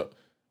fun. But So,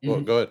 well,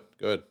 Mhm. go ahead.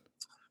 Go ahead.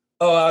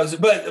 Oh, I was,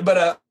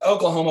 but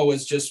Oklahoma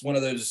was just one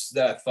of those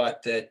that I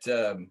thought that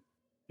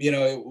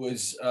it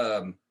was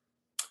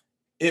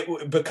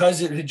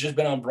because it had just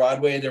been on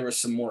Broadway. There was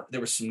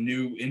some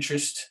new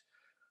interest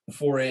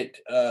for it,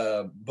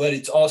 but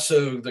it's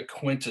also the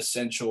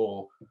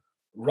quintessential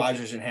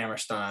Rodgers and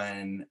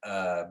Hammerstein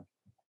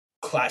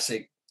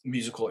classic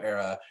musical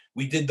era.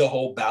 We did the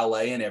whole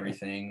ballet and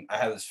everything. I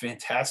have this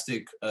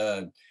fantastic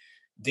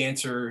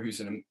dancer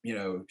who's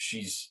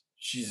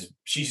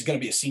she's going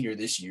to be a senior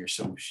this year,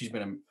 so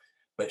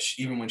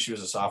even when she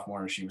was a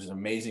sophomore, she was an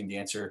amazing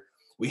dancer.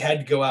 We had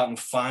to go out and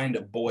find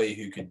a boy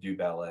who could do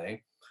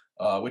ballet,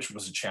 which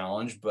was a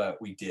challenge, but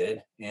we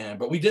did.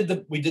 But we did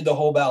the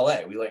whole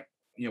ballet.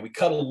 We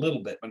cut a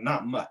little bit, but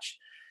not much.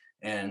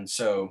 And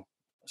so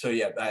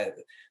yeah,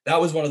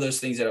 that was one of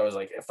those things that I was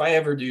like, if I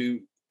ever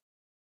do,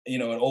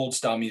 an old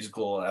style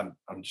musical, I'm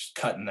just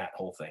cutting that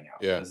whole thing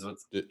out. Yeah.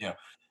 'Cause Did-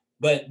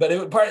 but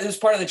it was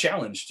part of the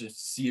challenge to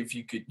see if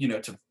you could,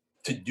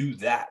 to do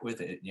that with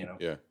it.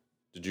 Yeah.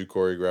 Did you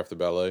choreograph the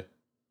ballet?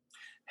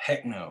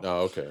 Heck no.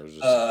 No. Okay. I was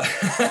Uh,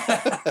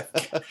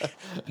 just.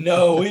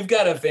 no, we've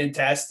got a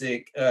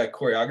fantastic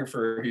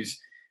choreographer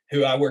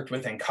who I worked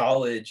with in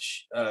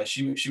college.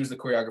 She was the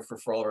choreographer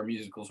for all of our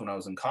musicals when I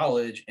was in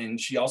college, and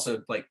she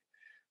also like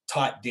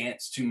taught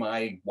dance to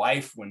my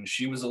wife when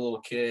she was a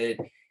little kid,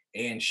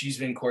 and she's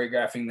been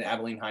choreographing the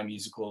Abilene High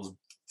musicals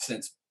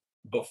since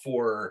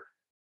before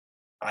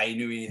I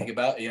knew anything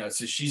about.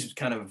 So she's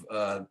kind of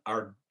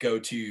our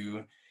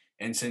go-to.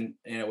 And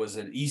it was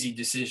an easy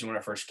decision when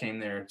I first came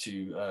there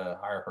to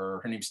hire her.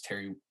 Her name's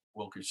Terry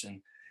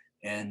Wilkerson,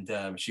 and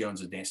she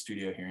owns a dance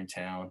studio here in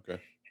town.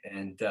 Okay.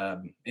 And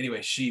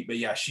anyway,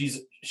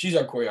 she's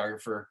our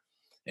choreographer.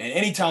 And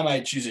anytime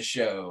I choose a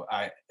show,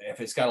 if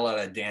it's got a lot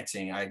of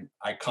dancing, I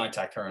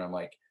contact her and I'm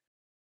like,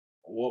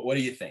 what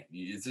do you think?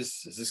 Is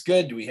this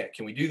good?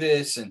 Can we do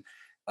this? And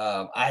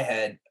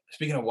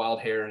speaking of wild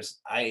hairs,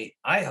 I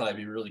thought it'd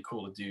be really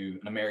cool to do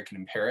An American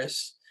in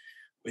Paris,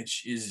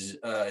 which is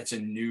it's a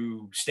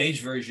new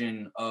stage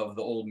version of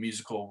the old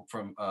musical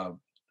from I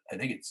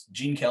think it's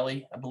Gene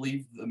Kelly, I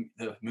believe,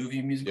 the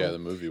movie musical. Yeah, the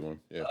movie one.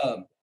 Yeah.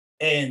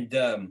 And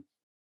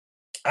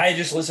I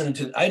just listened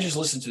to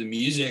the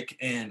music,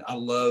 and I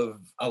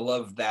love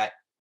that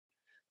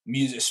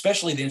music,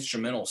 especially the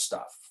instrumental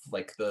stuff,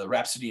 like the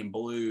Rhapsody in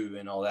Blue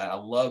and all that. I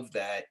love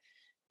that.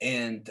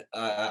 And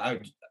I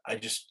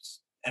read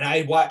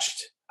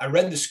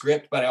the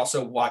script, but I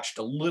also watched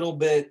a little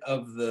bit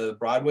of the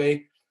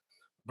Broadway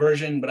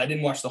version, but I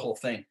didn't watch the whole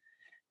thing.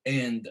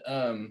 And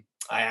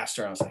I asked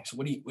her, I was like, so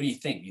what do you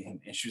think?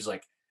 And she was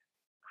like,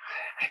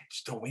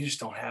 we just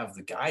don't have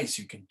the guys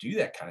who can do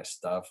that kind of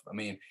stuff. I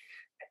mean,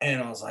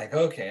 and I was like,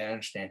 okay, I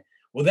understand.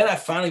 Well, then I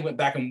finally went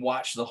back and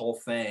watched the whole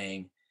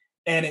thing.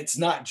 And it's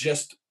not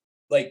just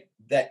like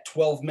that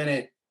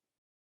 12-minute,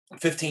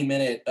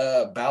 15-minute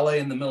ballet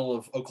in the middle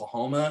of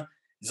Oklahoma.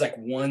 It's like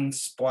one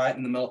spot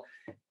in the middle.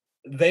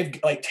 They've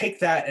like take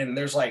that, and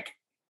there's like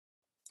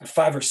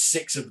 5 or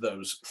 6 of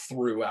those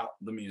throughout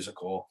the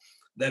musical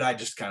that I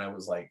just kind of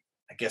was like,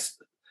 I guess,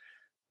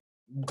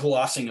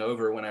 glossing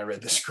over when I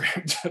read the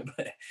script.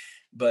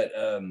 but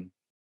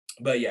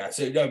yeah,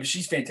 so no, but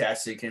she's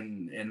fantastic,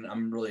 and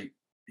I'm really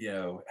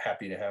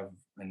happy to have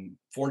and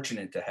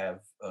fortunate to have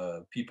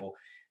people.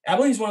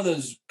 Abilene's one of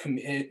those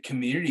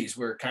communities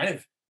where kind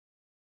of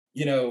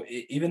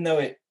even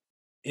though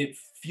it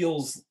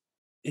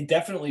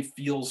definitely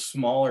feels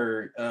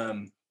smaller,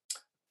 and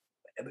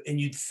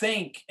you'd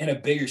think in a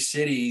bigger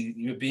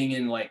city, being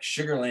in like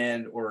Sugar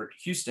Land or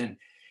Houston,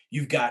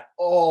 you've got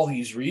all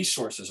these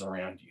resources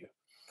around you,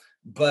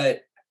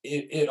 but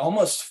it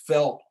almost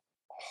felt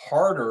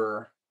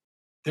harder.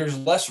 There's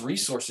less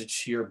resources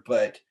here,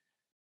 but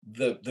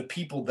the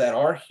people that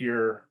are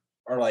here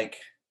are like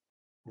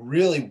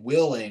really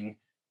willing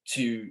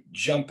to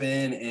jump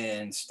in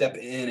and step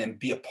in and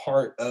be a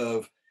part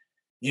of,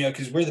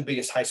 because we're the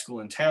biggest high school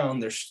in town.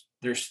 There's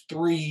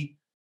 3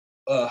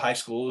 high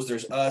schools.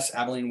 There's us,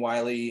 Abilene,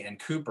 Wiley, and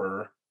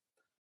Cooper,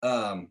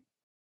 and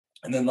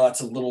then lots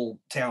of little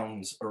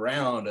towns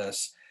around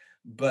us.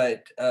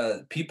 But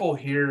people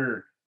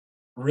here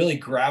really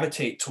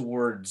gravitate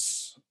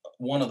towards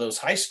one of those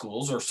high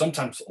schools, or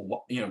sometimes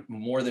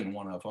more than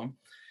one of them.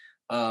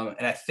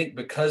 And I think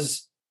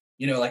because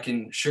like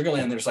in Sugar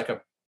Land, there's like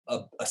a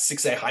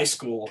 6A high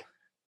school,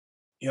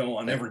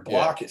 on every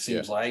block. It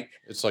seems like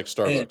it's like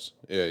Starbucks.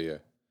 Yeah.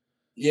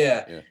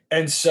 Yeah.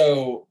 And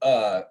so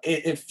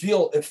it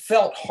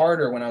felt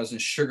harder when I was in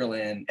Sugar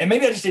Land, and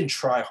maybe I just didn't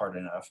try hard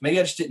enough. Maybe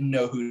I just didn't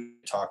know who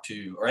to talk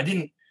to, or I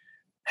didn't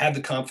have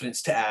the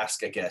confidence to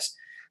ask, I guess.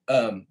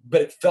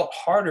 But it felt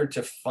harder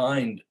to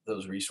find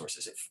those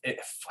resources. It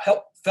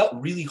felt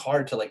really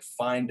hard to like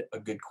find a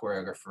good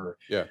choreographer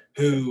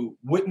who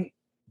wouldn't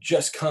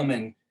just come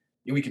and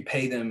we could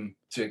pay them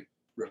to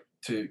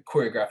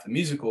choreograph the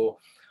musical,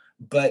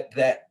 but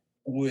that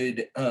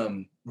would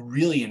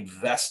really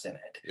invest in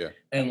it. Yeah.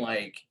 And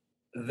like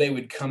they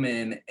would come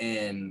in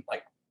and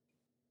like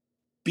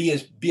be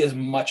as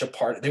much a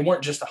part. They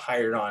weren't just a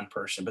hired on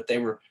person, but they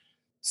were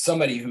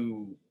somebody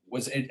who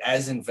was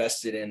as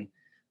invested in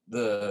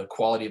the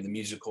quality of the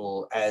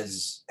musical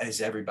as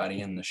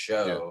everybody in the Yeah.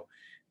 show.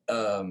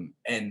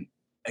 And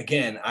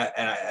again,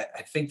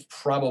 I think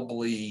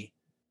probably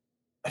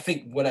I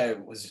think what I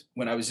was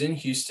when I was in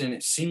Houston,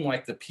 it seemed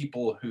like the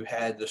people who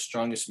had the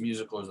strongest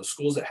musicals, the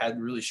schools that had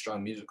really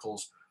strong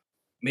musicals,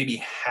 maybe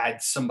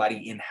had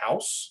somebody in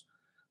house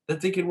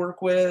that they could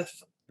work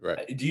with.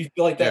 Right. Do you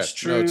feel like Yeah,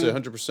 that's no, it's true?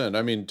 100%.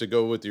 I mean, to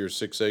go with your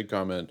 6A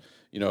comment,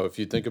 if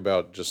you think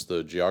about just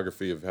the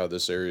geography of how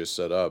this area is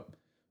set up,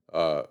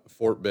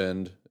 Fort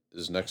Bend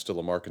is next to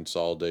Lamar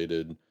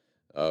Consolidated.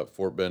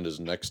 Fort Bend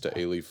is next to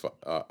Alief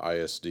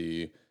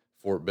ISD.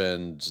 Fort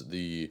Bend's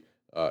the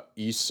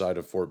east side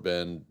of Fort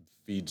Bend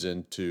feeds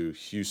into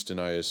Houston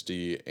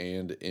ISD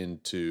and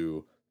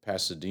into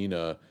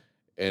Pasadena,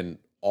 and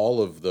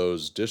all of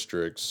those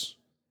districts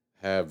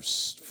have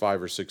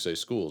 5 or 6A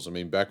schools. I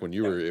mean, back when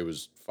you Yeah, were, it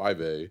was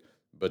 5A,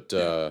 but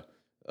yeah,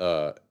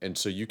 and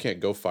so you can't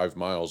go 5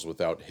 miles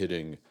without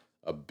hitting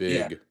a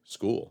yeah, big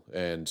school,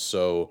 and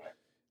so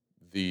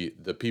the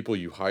people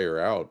you hire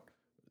out,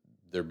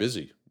 they're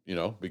busy,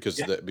 because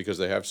yeah, because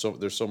they have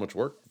there's so much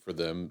work for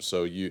them.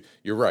 So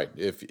you're right.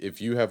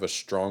 If you have a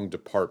strong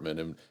department,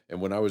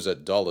 and when I was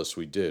at Dulles,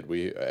 we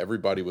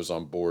everybody was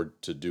on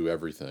board to do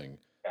everything.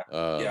 yeah,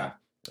 Um, yeah,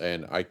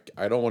 and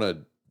I don't want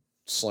to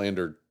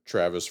slander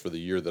Travis for the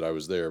year that I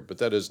was there, but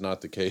that is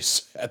not the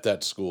case at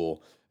that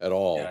school at yeah,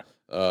 all.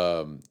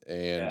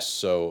 And yeah.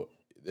 so,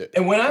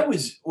 And when I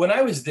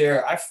was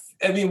there, I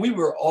mean, we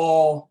were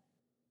all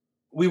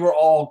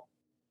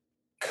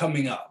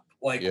coming up.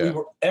 Like we yeah,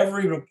 were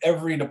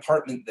every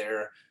department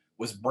there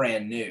was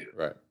brand new.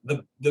 right,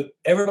 The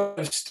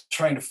everybody was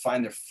trying to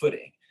find their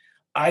footing.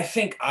 I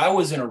think I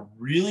was in a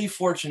really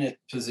fortunate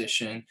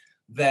position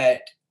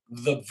that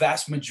the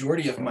vast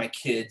majority of my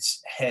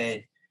kids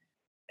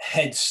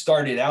had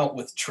started out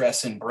with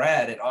Tress and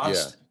Brad at yeah.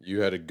 Austin.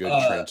 You had a good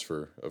Uh,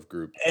 transfer of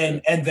group. Yeah,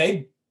 and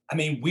they I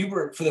mean, we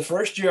were for the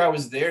first year I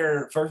was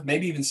there, first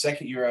maybe even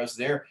second year I was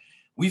there,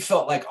 we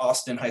felt like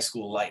Austin High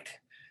School light.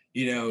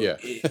 yeah,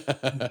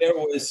 There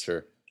was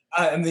sure,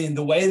 I mean,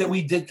 the way that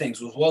we did things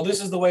was, well,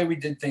 this is the way we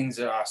did things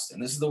at Austin.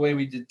 This is the way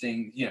we did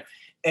things.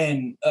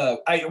 And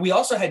we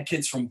also had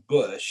kids from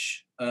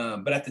Bush,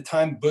 but at the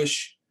time, yeah,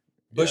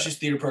 Bush's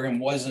theater program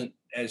wasn't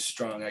as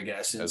strong, I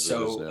guess, and as it is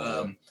so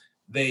now. Yeah,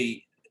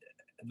 they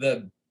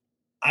the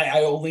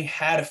I only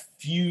had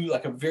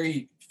like a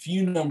very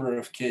few number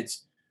of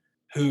kids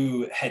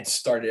who had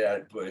started out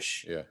at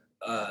Bush, yeah,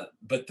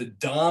 but the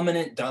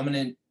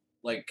dominant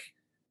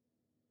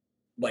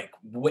like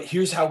what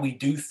here's how we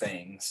do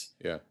things.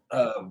 yeah,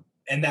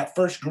 And that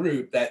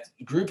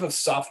group of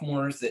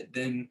sophomores that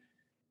then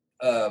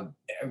uh,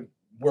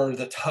 were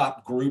the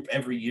top group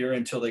every year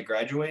until they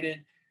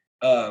graduated,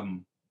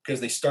 because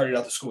they started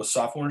out the school as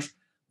sophomores.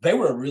 They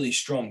were a really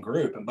strong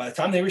group, and by the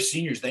time they were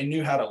seniors, they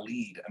knew how to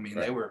lead. I mean,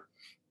 they right, were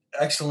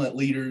excellent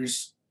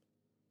leaders.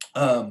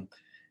 Um,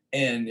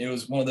 and it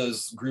was one of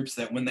those groups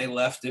that when they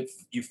left,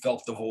 you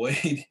felt the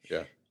void.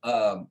 yeah,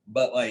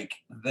 But like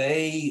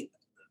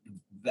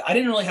I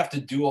didn't really have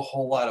to do a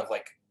whole lot of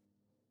like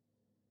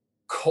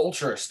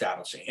culture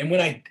establishing. And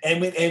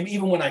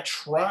even when I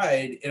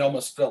tried, it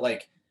almost felt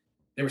like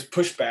there was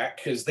pushback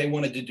because they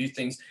wanted to do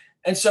things.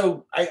 And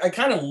so I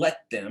kind of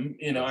let them,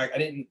 yeah, I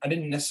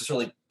didn't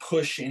necessarily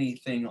push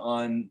anything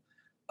on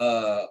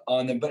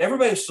them, but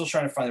everybody was still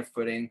trying to find their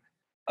footing.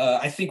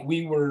 I think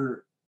we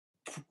were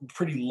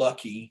pretty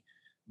lucky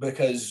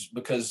because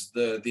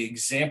the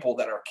example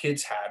that our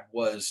kids had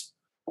was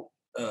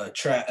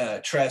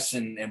Tress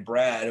and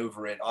Brad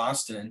over at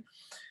Austin,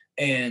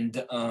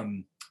 and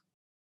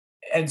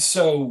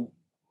so,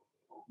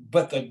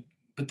 but the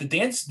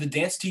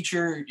dance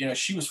teacher,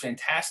 she was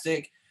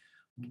fantastic,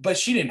 but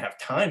she didn't have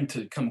time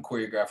to come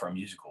choreograph our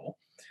musical.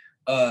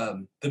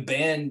 The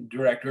band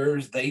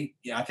directors, I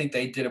think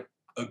they did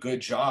a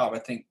good job. I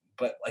think,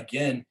 but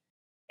again,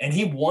 and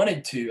he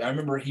wanted to. I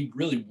remember he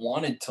really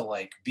wanted to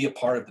like be a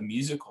part of the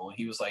musical.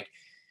 He was like,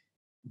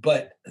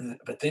 but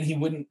then he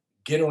wouldn't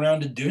get around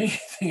to doing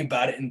anything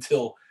about it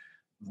until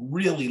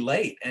really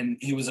late. And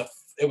it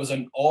was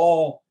an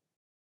all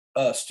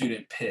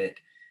student pit,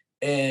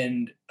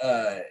 and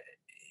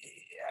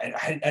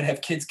I'd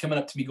have kids coming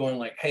up to me going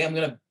like, "Hey, I'm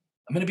gonna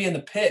be in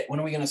the pit. When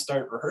are we gonna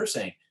start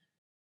rehearsing?"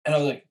 And I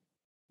was like,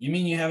 "You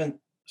mean you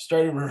haven't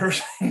started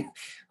rehearsing?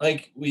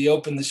 Like we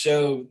open the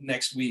show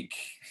next week,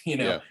 you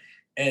know?" yeah,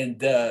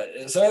 And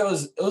so it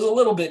was a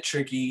little bit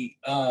tricky.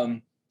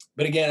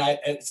 But again,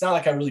 it's not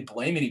like I really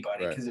blame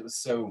anybody right, because it was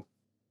so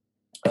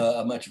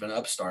much of an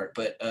upstart.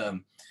 But I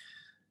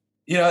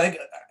think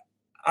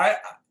I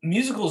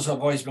musicals have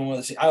always been one of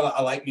those things.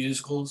 I like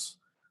musicals.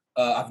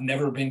 I've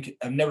never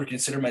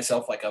considered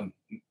myself like a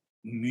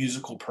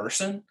musical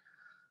person.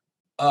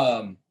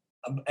 And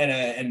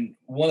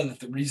one of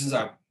the reasons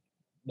I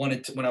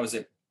wanted to when I was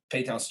at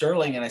Paytown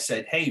Sterling and I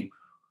said, "Hey,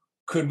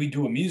 could we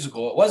do a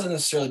musical?" It wasn't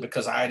necessarily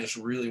because I just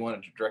really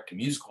wanted to direct a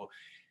musical.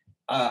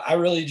 I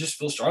really just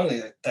feel strongly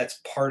that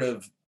that's part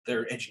of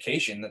their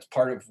education. That's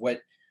part of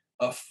what,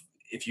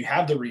 if you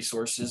have the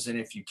resources and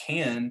if you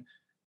can,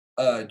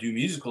 do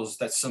musicals,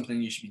 that's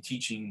something you should be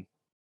teaching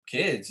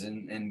kids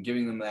and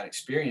giving them that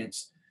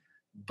experience.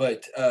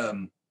 But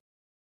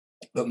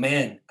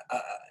man,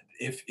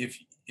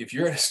 if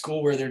you're at a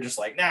school where they're just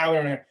like, nah, we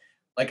don't know,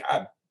 like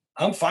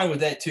I'm fine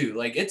with that too.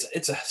 Like it's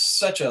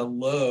such a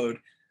load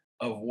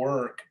of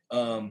work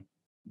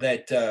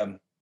that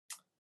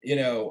you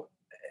know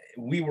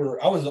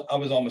I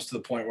was almost to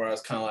the point where I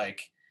was kind of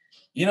like,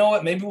 you know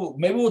what, maybe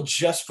we'll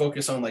just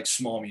focus on like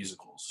small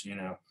musicals, you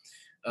know.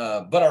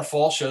 But our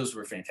fall shows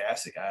were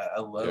fantastic. I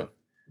Yeah. love.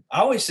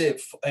 I always say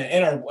it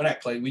in our one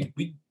act play. We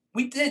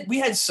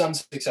had some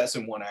success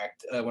in one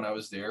act when I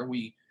was there.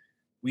 We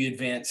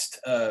advanced.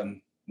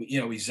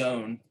 We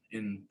zone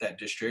in that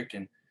district,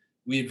 and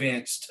we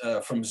advanced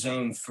from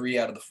zone 3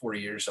 out of the 4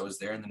 years I was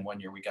there, and then 1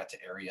 year we got to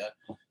area.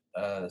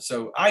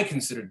 So I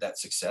considered that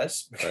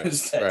success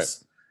because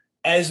that's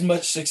as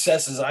much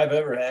success as I've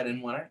ever had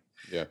in one act.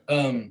 Yeah.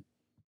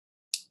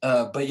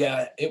 But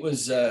yeah, it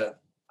was. When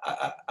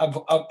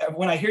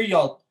I hear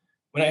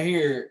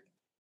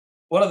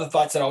one of the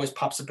thoughts that always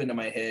pops up into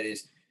my head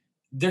is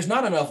there's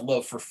not enough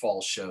love for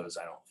fall shows.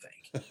 I don't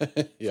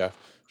think. Yeah,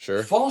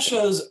 sure. Fall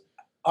shows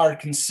are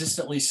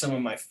consistently some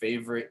of my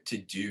favorite to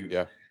do.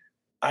 Yeah.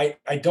 I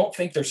don't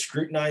think they're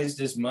scrutinized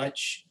as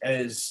much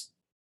as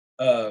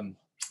one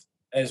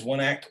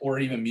act or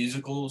even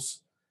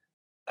musicals.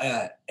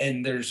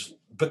 And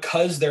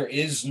because there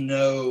is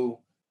no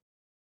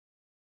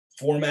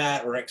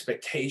format or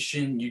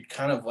expectation, you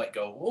kind of like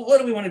go, well, what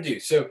do we want to do?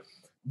 So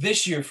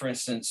this year, for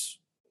instance,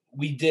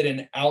 we did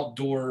an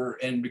outdoor,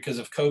 and because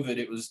of COVID,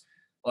 it was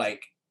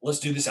like, let's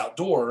do this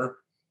outdoor.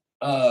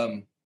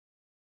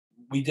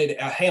 We did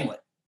a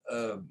Hamlet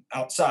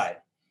outside.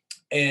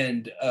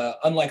 And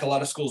unlike a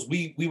lot of schools,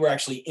 we were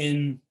actually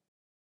in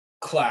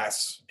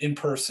class in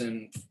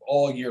person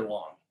all year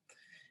long.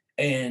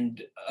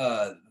 And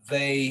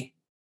the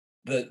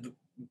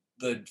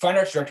fine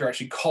arts director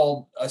actually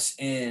called us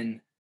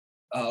in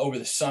over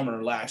the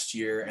summer last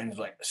year and was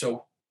like,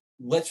 so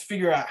let's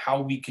figure out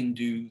how we can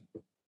do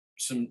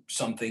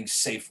something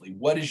safely.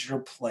 What is your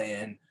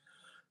plan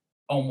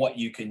on what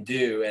you can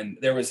do? And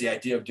there was the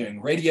idea of doing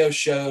radio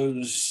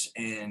shows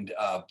and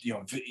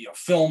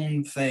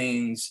film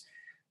things.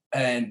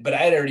 But I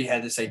had already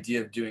had this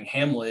idea of doing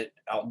Hamlet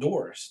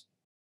outdoors.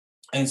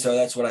 And so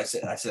that's what I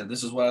said. I said,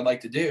 this is what I'd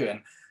like to do.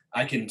 And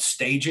I can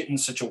stage it in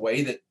such a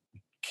way that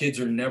kids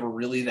are never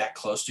really that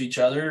close to each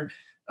other.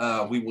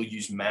 We will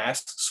use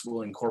masks.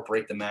 We'll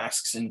incorporate the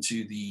masks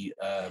into the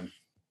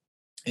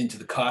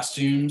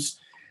costumes.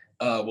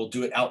 We'll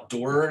do it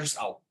outdoors.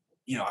 I'll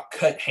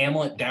cut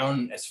Hamlet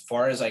down as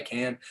far as I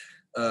can,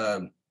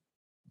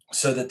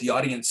 so that the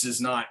audience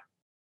is not,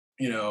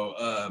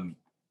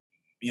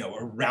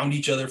 around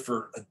each other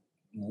for a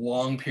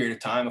long period of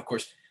time. Of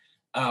course,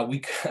 I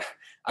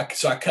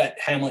cut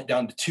Hamlet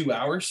down to 2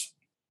 hours,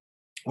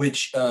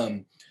 which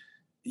doesn't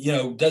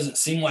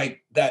seem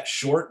like that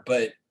short,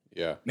 but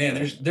yeah, man,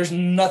 there's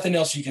nothing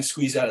else you can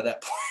squeeze out of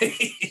that play.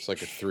 It's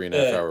like a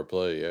 3.5 hour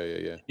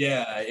play.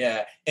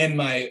 Yeah. And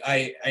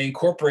I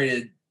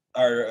incorporated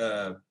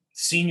our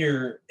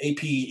senior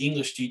AP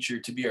English teacher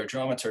to be our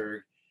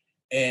dramaturg,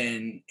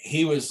 and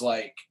he was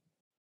like,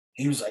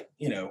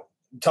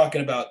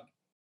 talking about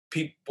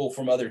people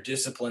from other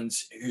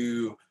disciplines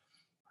who,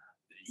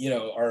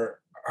 are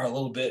a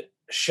little bit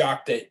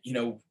shocked at,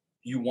 you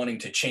wanting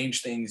to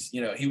change things.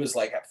 He was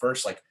like, at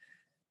first, like,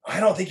 I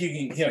don't think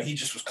you can, he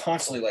just was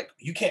constantly like,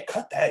 you can't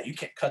cut that. You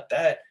can't cut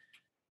that.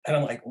 And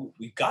I'm like,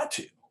 we've got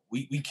to,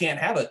 we can't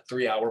have a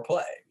 3-hour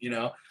play,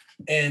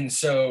 And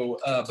so,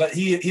 but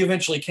he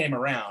eventually came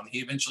around. He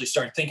eventually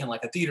started thinking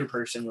like a theater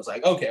person, was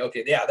like, okay.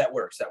 Yeah, that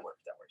works.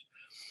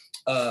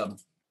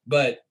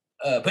 But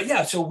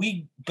yeah, so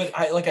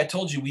like I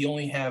told you, we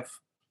only have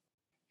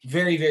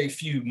very, very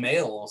few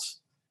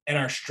males, and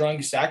our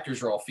strongest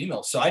actors are all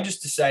females. So I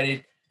just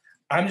decided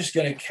I'm just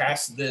going to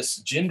cast this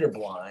gender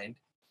blind.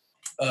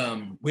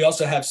 We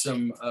also have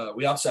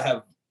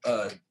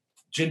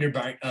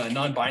gender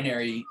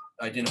non-binary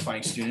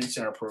identifying students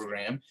in our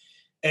program.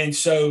 And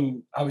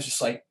so I was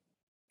just like,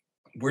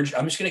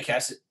 I'm just going to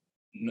cast it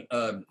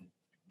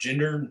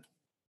gender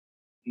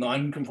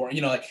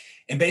non-conforming,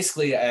 and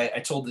basically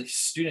I told the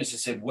students, I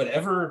said,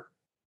 whatever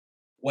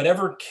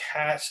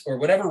cast or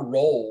whatever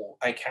role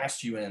I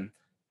cast you in,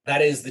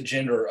 that is the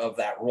gender of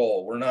that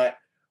role. We're not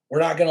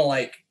going to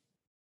like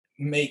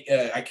make,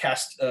 I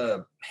cast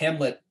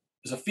Hamlet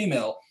as a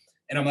female,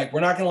 and I'm like,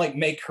 we're not going to like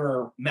make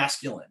her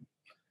masculine.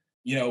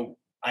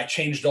 I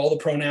changed all the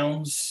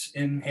pronouns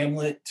in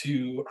Hamlet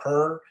to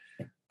her.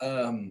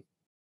 And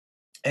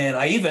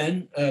I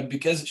even,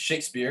 because it's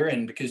Shakespeare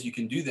and because you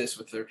can do this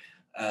with their,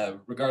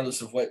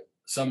 regardless of what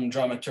some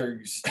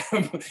dramaturgs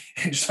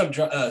and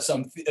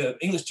some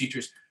English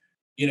teachers,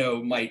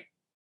 might,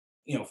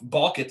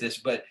 balk at this,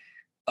 but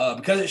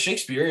because it's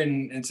Shakespeare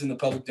and it's in the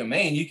public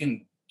domain, you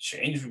can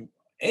change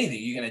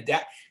anything, you can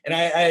adapt. And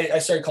I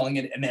started calling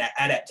it an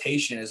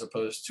adaptation as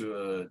opposed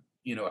to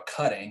a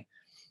cutting.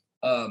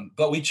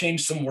 But we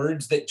changed some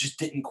words that just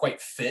didn't quite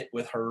fit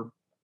with her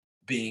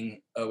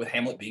being, with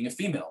Hamlet being a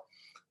female.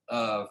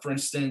 For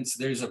instance,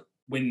 there's a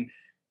when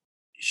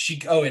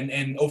she oh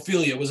and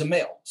Ophelia was a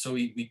male, so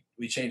we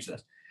changed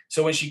this.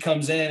 So when she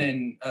comes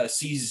in and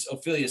sees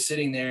Ophelia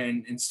sitting there,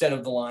 and instead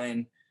of the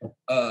line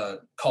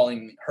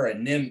calling her a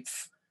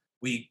nymph,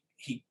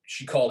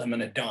 she called him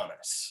an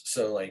Adonis.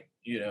 So like,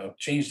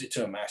 changed it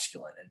to a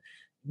masculine and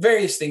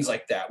various things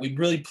like that. We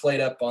really played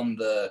up on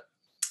the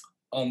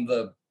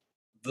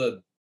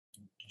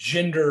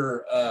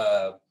gender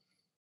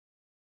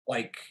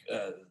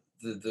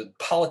the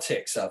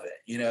politics of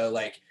it,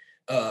 like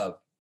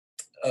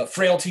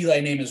frailty thy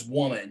name is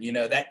woman,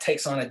 that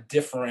takes on a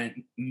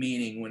different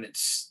meaning when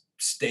it's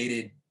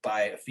stated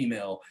by a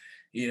female.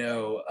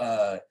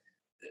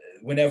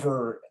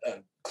 Whenever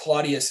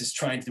Claudius is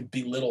trying to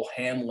belittle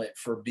Hamlet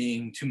for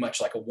being too much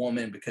like a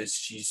woman because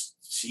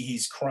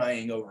he's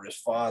crying over his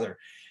father,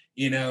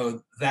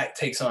 that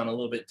takes on a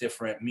little bit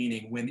different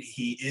meaning when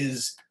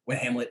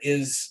Hamlet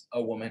is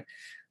a woman.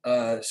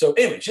 So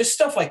anyway, just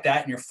stuff like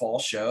that in your fall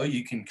show,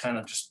 you can kind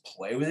of just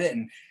play with it,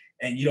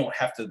 and you don't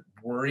have to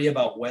worry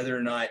about whether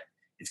or not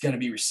it's going to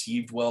be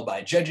received well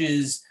by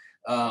judges.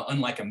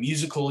 Unlike a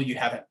musical, you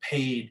haven't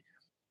paid,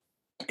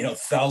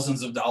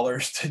 thousands of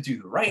dollars to do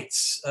the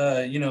rights.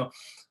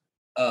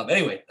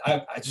 Anyway,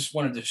 I just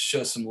wanted to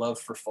show some love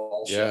for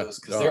fall shows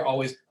because they're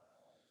always,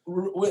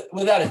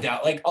 without a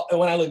doubt, like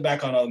when I look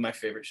back on all of my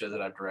favorite shows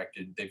that I've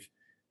directed, they've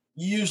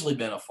usually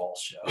been a fall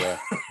show.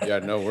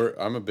 No,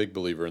 I'm a big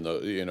believer in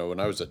when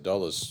I was at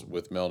Dulles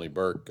with Melanie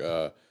Burke,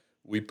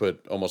 we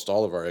put almost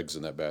all of our eggs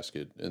in that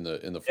basket, in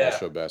the fall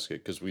show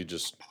basket, because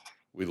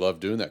we love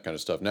doing that kind of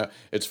stuff. Now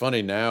it's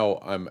funny, now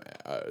I'm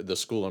the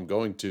school I'm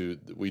going to,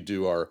 we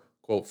do our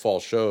quote fall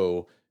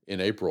show in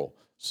April.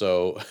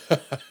 So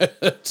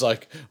it's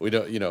like we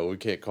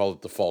can't call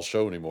it the fall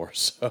show anymore.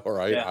 So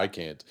I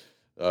can't.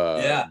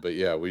 But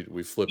yeah,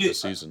 we flipped the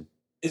season.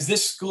 Is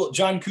this school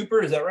John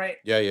Cooper? Is that right?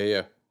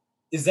 Yeah.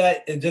 Is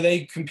that, do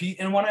they compete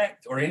in one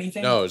act or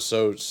anything? No,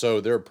 so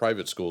they're a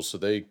private school, so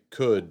they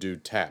could do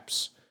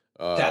TAPS,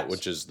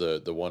 which is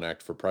the one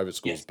act for private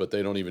schools, yes. But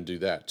they don't even do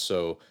that.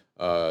 So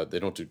they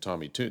don't do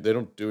Tommy too. They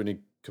don't do any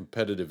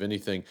competitive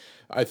anything.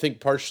 I think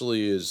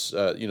partially is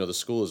the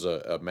school is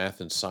a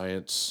math and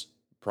science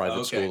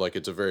private school. Like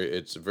it's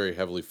very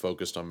heavily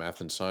focused on math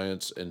and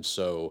science, and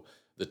so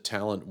the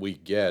talent we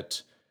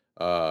get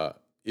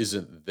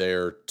isn't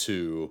there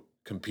to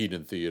compete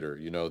in theater.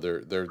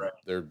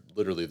 They're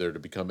literally there to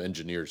become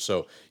engineers.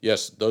 So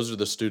yes, those are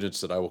the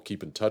students that I will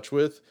keep in touch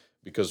with,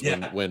 because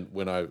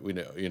when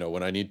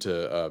I need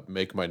to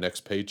make my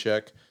next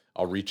paycheck,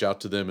 I'll reach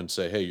out to them and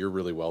say, hey, you're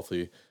really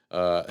wealthy.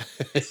 I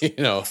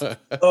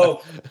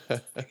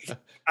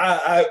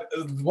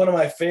one of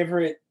my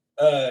favorite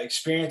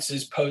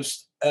experiences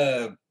post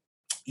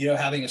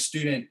having a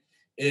student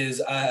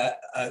is a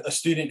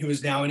student who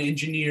is now an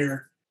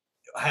engineer.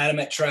 I had him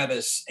at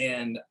Travis,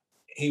 and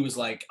he was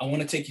like, I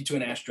want to take you to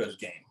an Astros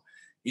game,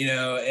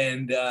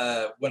 and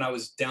when I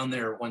was down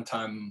there one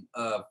time,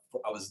 I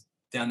was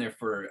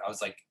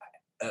like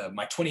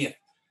my 20th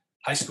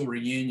high school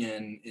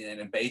reunion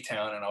in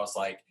Baytown, and I was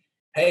like,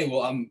 hey,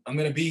 well, I'm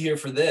going to be here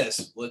for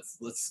this.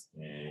 Let's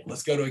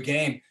go to a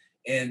game.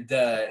 And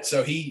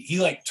so he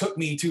like took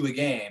me to a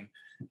game,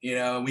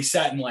 we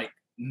sat in like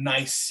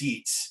nice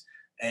seats,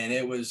 and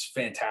it was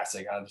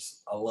fantastic.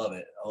 I love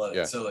it.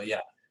 Yeah. So yeah,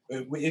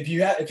 if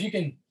you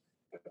can,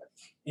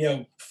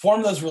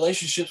 form those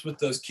relationships with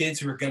those kids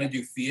who are going to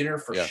do theater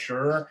for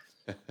sure,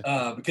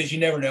 because you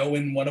never know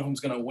when one of them's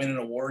going to win an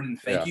award and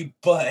thank you,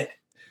 but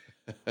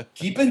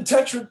keep in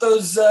touch with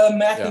those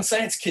math and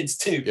science kids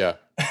too. Yeah.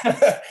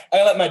 I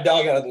let my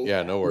dog out of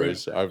the no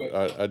worries.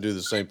 I do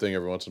the same thing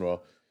every once in a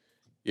while.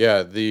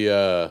 Yeah.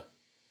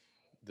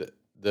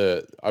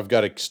 I've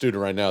got a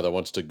student right now that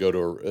wants to go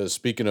to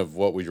speaking of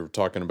what we were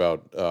talking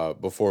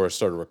about before I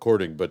started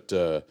recording, but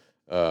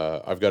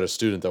I've got a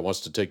student that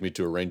wants to take me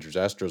to a Rangers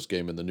Astros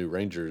game in the new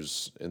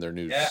Rangers in their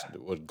new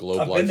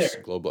Globe Life.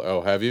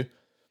 Oh, have you?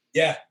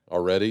 Yeah.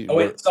 Already? I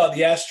went and saw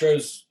the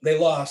Astros. They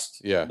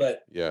lost. Yeah.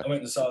 But I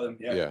went and saw them.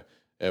 Yeah.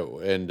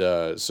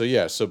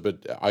 But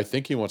I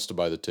think he wants to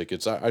buy the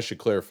tickets. I should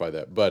clarify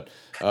that, but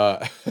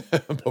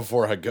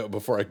before I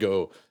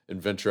go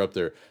and venture up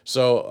there.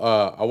 So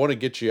I want to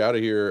get you out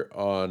of here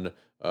on.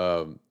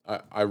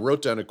 I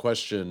wrote down a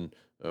question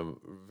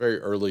very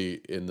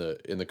early in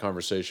the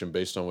conversation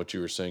based on what you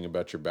were saying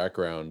about your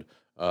background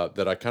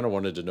that I kind of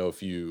wanted to know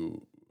if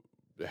you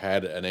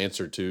had an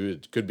answer to.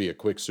 It could be a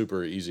quick,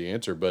 super easy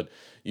answer, but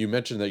you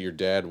mentioned that your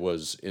dad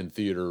was in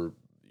theater,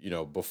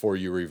 before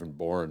you were even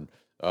born.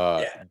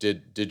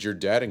 Did your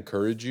dad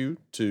encourage you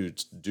to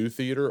do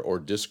theater, or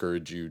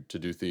discourage you to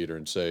do theater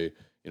and say,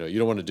 you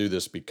don't want to do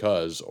this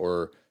because,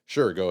 or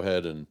sure, go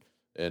ahead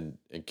and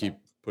keep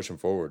pushing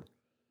forward?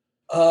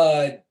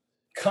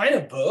 Kind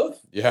of both.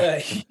 Yeah.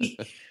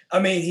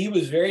 He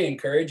was very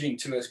encouraging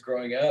to us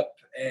growing up,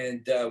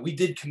 and we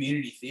did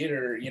community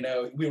theater.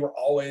 We were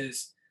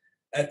always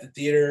at the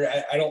theater.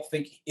 I don't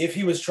think if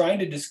he was trying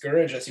to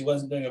discourage us, he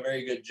wasn't doing a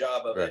very good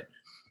job of it.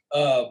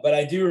 But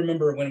I do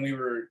remember when we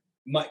were,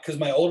 because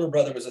my older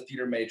brother was a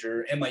theater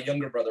major and my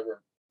younger brother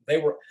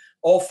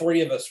all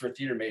three of us were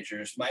theater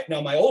majors.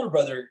 My older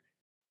brother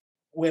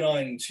went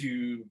on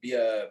to be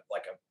a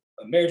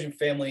marriage and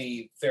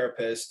family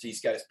therapist.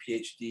 He's got his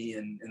PhD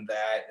in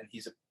that, and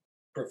he's a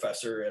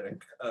professor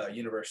at a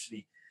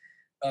university.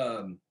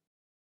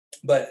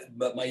 But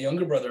my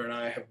younger brother and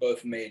I have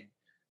both made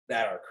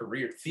that our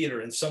career,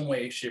 theater in some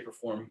way, shape, or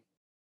form,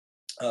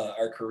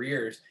 our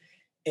careers.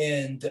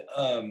 And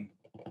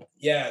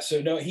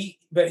so no, he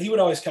would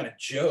always kind of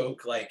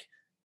joke like,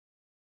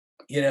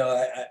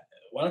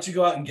 why don't you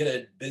go out and get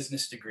a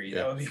business degree?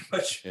 That would be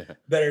much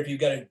better if you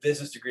got a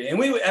business degree. And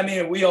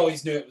we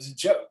always knew it was a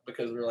joke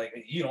because we're like,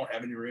 you don't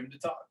have any room to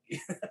talk.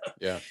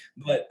 Yeah.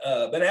 But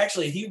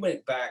actually he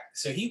went back.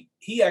 So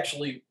he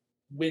actually,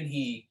 when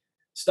he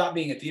stopped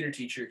being a theater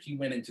teacher, he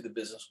went into the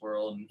business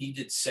world and he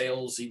did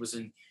sales. He was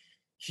in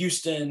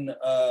Houston,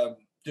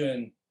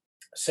 doing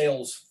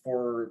sales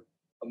for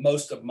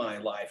most of my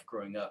life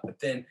growing up. But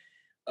then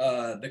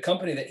the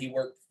company that he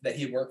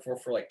worked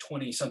for like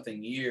 20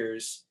 something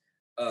years,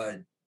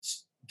 it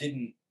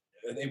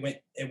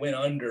went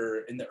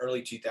under in the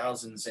early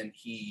 2000s, and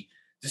he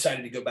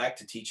decided to go back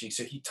to teaching.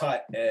 So he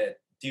taught at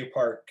Deer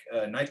Park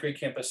ninth grade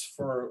campus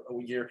for a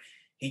year.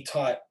 He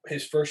taught,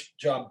 his first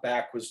job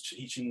back was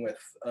teaching with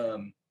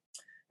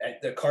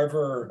at the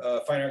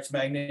Carver Fine Arts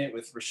Magnet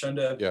with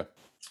Rashonda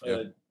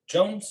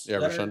Jones. Yeah,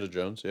 Rashonda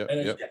Jones.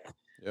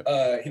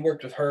 He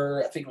worked with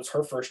her. I think it was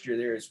her first year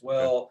there as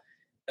well.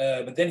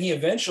 But then he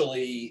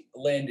eventually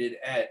landed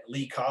at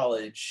Lee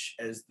College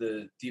as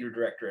the theater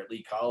director at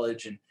Lee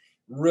College, and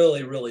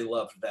really, really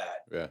loved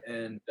that. Yeah.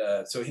 And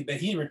so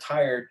he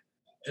retired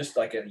just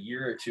like a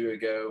year or two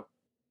ago,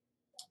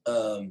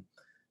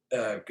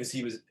 because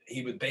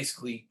he would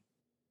basically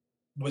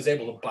was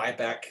able to buy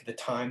back the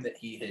time that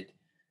he had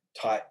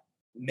taught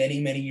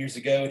many, many years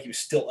ago. He was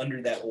still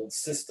under that old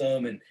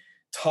system and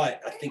taught,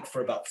 I think,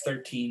 for about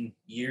 13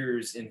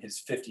 years in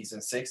his 50s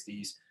and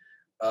 60s.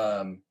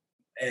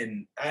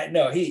 And I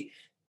know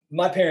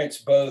my parents,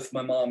 both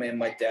my mom and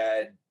my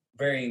dad,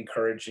 very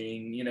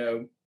encouraging.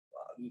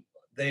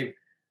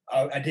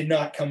 I did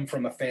not come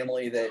from a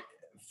family that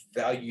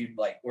valued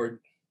or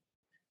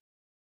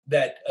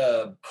that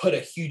put a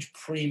huge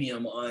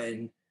premium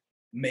on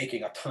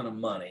making a ton of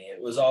money.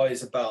 It was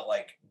always about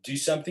do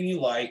something you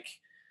like,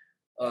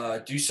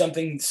 do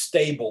something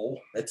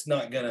stable that's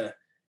not gonna,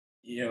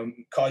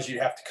 cause you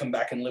to have to come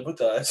back and live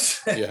with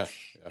us. Yeah.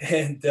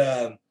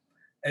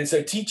 And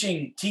so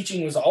teaching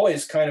was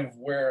always kind of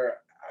where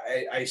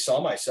I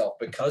saw myself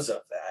because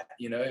of that.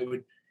 It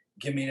would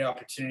give me an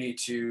opportunity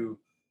to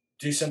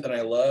do something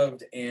I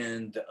loved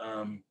and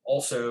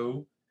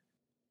also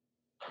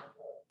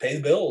pay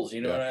the bills,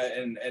 and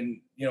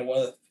one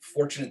of the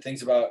fortunate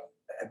things about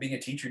being a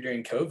teacher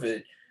during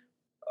COVID,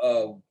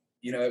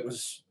 it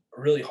was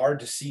really hard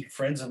to see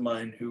friends of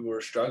mine who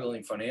were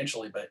struggling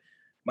financially, but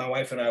my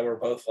wife and I were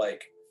both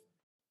like,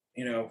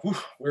 we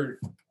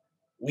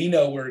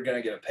know we're going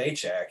to get a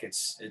paycheck.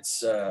 It's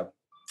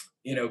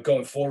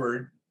going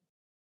forward,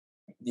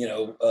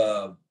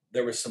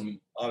 there was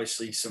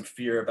obviously some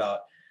fear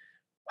about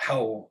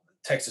how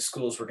Texas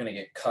schools were going to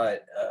get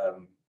cut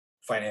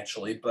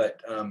financially,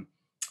 but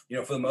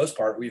for the most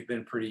part, we've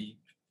been pretty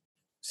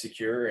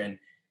secure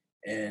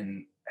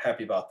and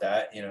happy about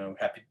that.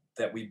 Happy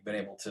that we've been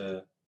able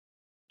to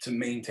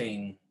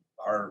maintain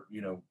our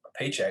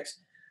paychecks.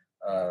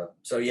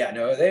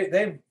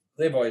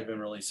 They've always been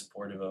really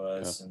supportive of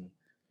us and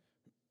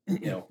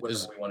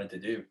whatever we wanted to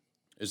do.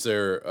 Is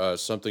there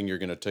something you're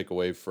going to take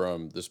away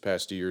from this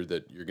past year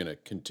that you're going to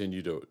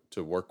continue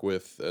to work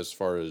with as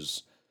far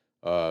as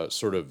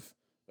sort of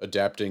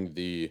adapting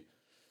the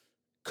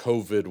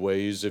COVID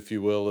ways, if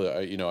you will?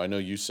 I know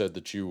you said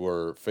that you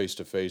were face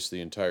to face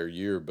the entire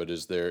year, but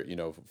is there,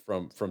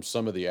 from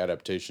some of the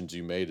adaptations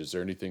you made, is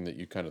there anything that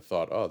you kind of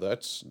thought, oh,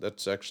 that's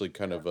actually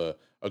kind of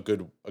a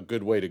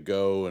good way to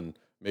go, and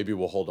maybe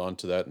we'll hold on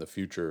to that in the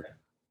future?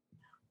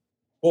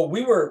 Well,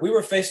 we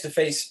were face to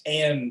face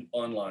and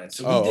online,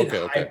 so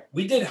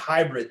we did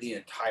hybrid the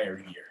entire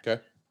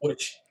year,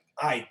 which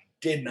I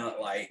did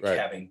not like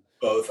having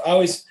both. I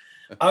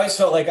always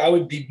felt like I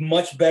would be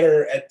much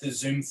better at the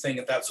Zoom thing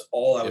if that's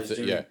all I was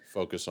doing. Yeah,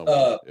 focus on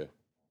that.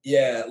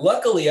 Yeah.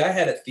 Luckily, I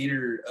had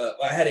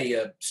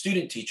a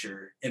student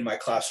teacher in my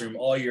classroom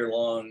all year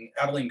long.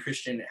 Abilene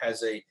Christian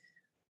has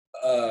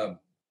a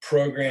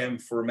program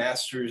for a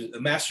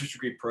master's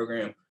degree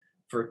program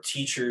for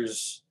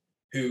teachers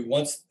who,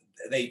 once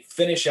they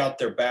finish out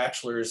their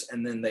bachelor's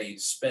and then they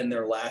spend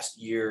their last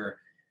year,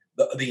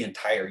 the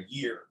entire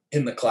year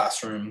in the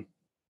classroom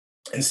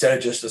instead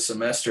of just a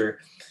semester.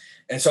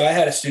 And so I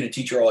had a student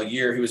teacher all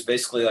year who was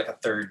basically like a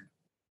third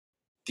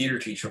theater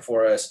teacher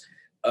for us.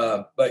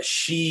 But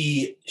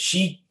she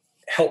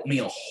helped me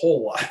a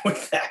whole lot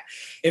with that.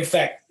 In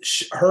fact,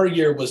 her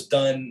year was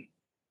done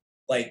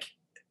like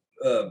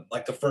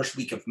the first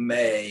week of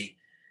May.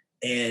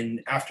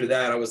 And after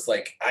that, I was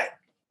like,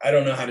 I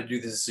don't know how to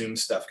do this Zoom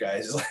stuff,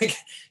 guys. Like,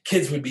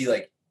 kids would be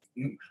like,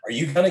 are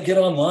you going to get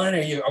online?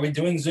 Are we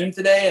doing Zoom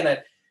today? And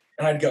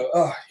I'd go,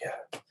 oh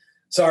yeah,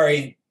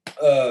 sorry.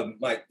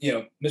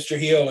 Mr.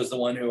 Hio was the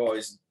one who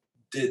always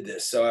did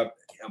this. So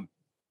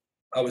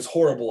I was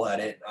horrible at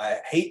it. I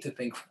hate to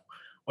think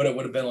what it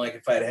would have been like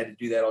if I had to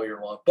do that all year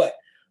long. But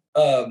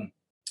to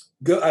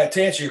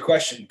answer your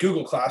question,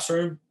 Google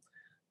Classroom,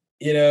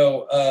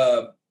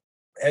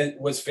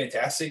 was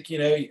fantastic. I'm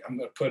going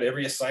to put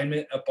every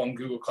assignment up on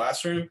Google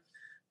Classroom.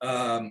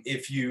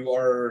 If you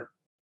are,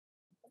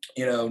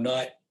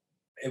 not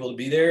able to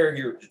be there,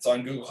 it's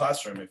on Google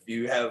Classroom. If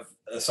you have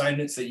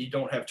assignments that you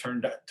don't have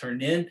turned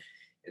in,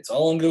 it's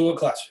all on Google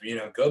Classroom.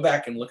 Go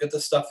back and look at the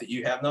stuff that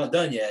you have not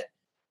done yet,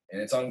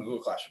 and it's on Google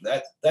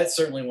Classroom. That's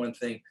certainly one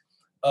thing.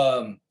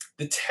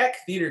 The tech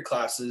theater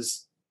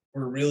classes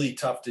were really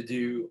tough to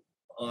do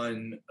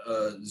on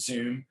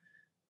Zoom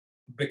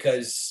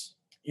because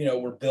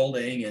we're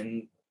building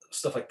and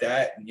stuff like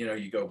that, and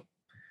you go,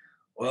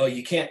 well,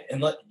 you can't,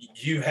 and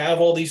you have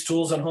all these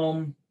tools at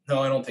home. No,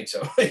 I don't think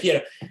so.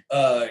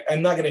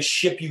 I'm not going to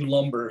ship you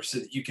lumber so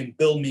that you can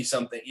build me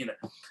something.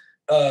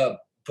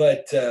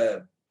 But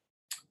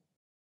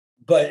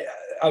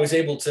I was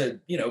able to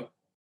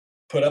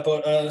put up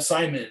an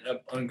assignment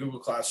up on Google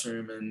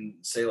Classroom and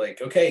say like,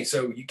 okay,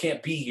 so you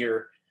can't be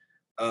here,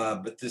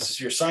 but this is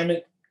your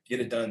assignment. Get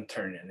it done,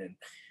 turn it in.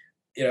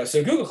 And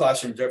so Google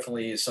Classroom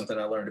definitely is something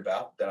I learned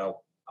about that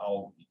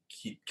I'll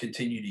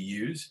continue to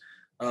use.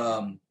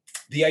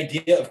 The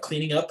idea of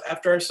cleaning up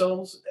after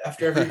ourselves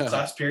after every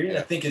class period,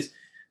 I think is,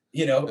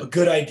 a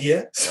good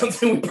idea.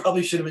 Something we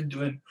probably should have been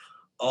doing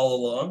all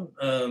along.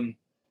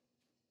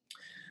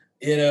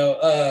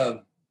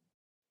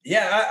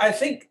 I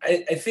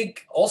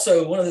think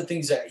also one of the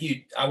things that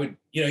you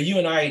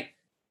and I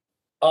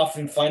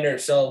often find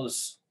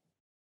ourselves,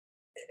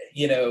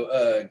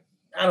 I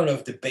don't know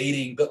if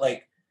debating, but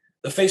like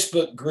the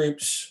Facebook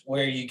groups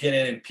where you get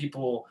in and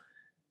people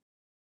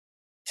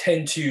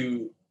tend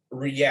to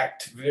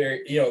react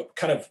very,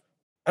 kind of,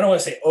 I don't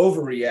want to say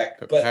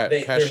overreact, but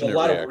there's a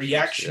lot of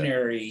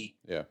reactionary.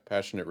 Yeah,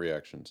 passionate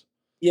reactions.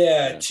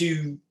 Yeah,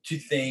 to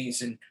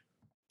things. And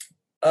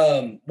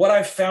what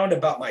I've found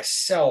about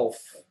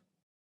myself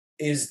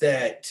is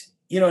that,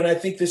 and I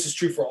think this is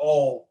true for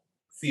all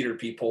theater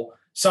people,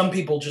 some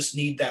people just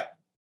need that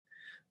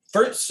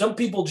first. Some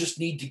people just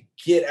need to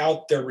get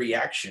out their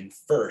reaction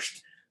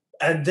first,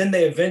 and then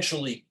they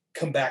eventually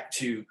come back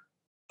to,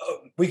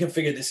 we can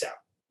figure this out,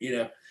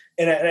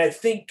 And I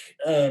think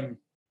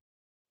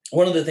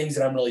one of the things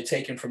that I'm really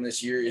taking from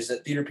this year is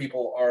that theater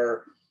people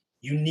are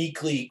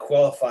uniquely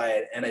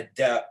qualified and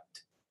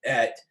adept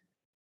at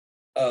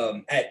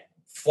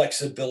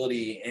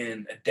flexibility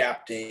and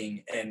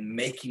adapting and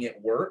making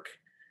it work.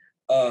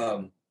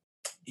 I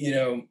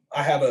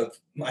have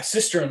my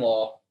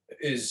sister-in-law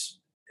was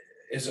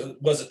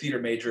a theater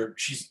major.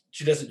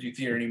 She doesn't do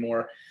theater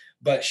anymore,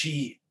 but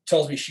she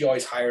tells me she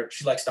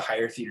likes to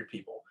hire theater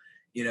people,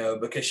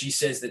 because she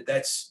says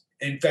that's,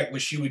 in fact, when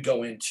she would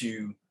go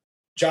into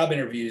job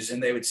interviews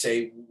and they would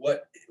say,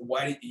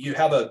 why do you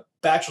have a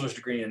bachelor's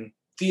degree in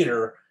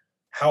theater?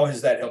 How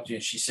has that helped you?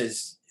 And she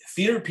says,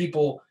 theater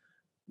people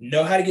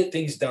know how to get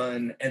things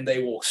done and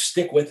they will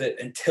stick with it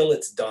until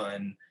it's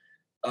done.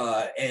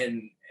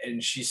 And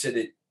she said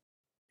that,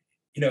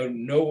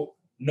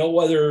 no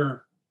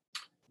other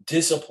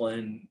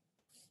discipline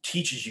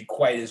teaches you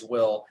quite as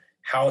well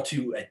how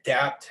to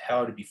adapt,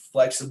 how to be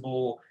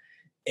flexible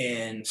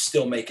and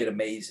still make it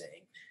amazing.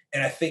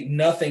 And I think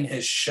nothing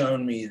has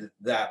shown me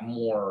that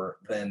more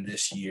than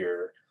this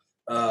year,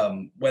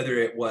 whether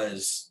it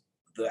was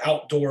the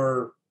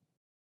outdoor,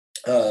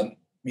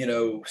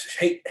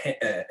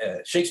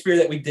 Shakespeare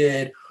that we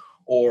did,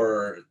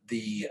 or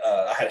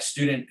I had a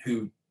student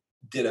who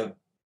did a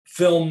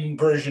film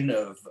version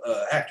of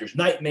Actor's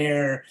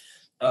Nightmare,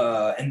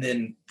 and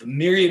then the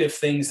myriad of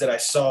things that I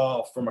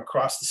saw from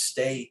across the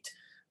state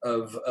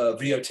of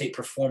videotape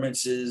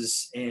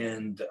performances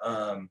and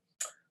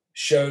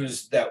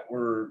shows that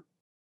were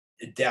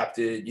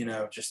adapted,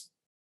 just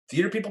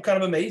theater people kind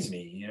of amaze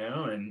me,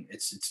 and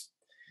it's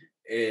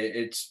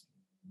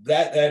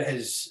that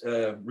has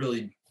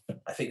really,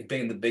 I think,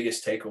 being the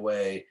biggest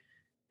takeaway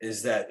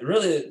is that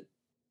really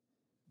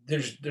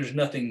there's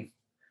nothing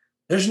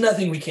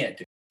we can't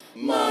do.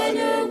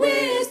 Minor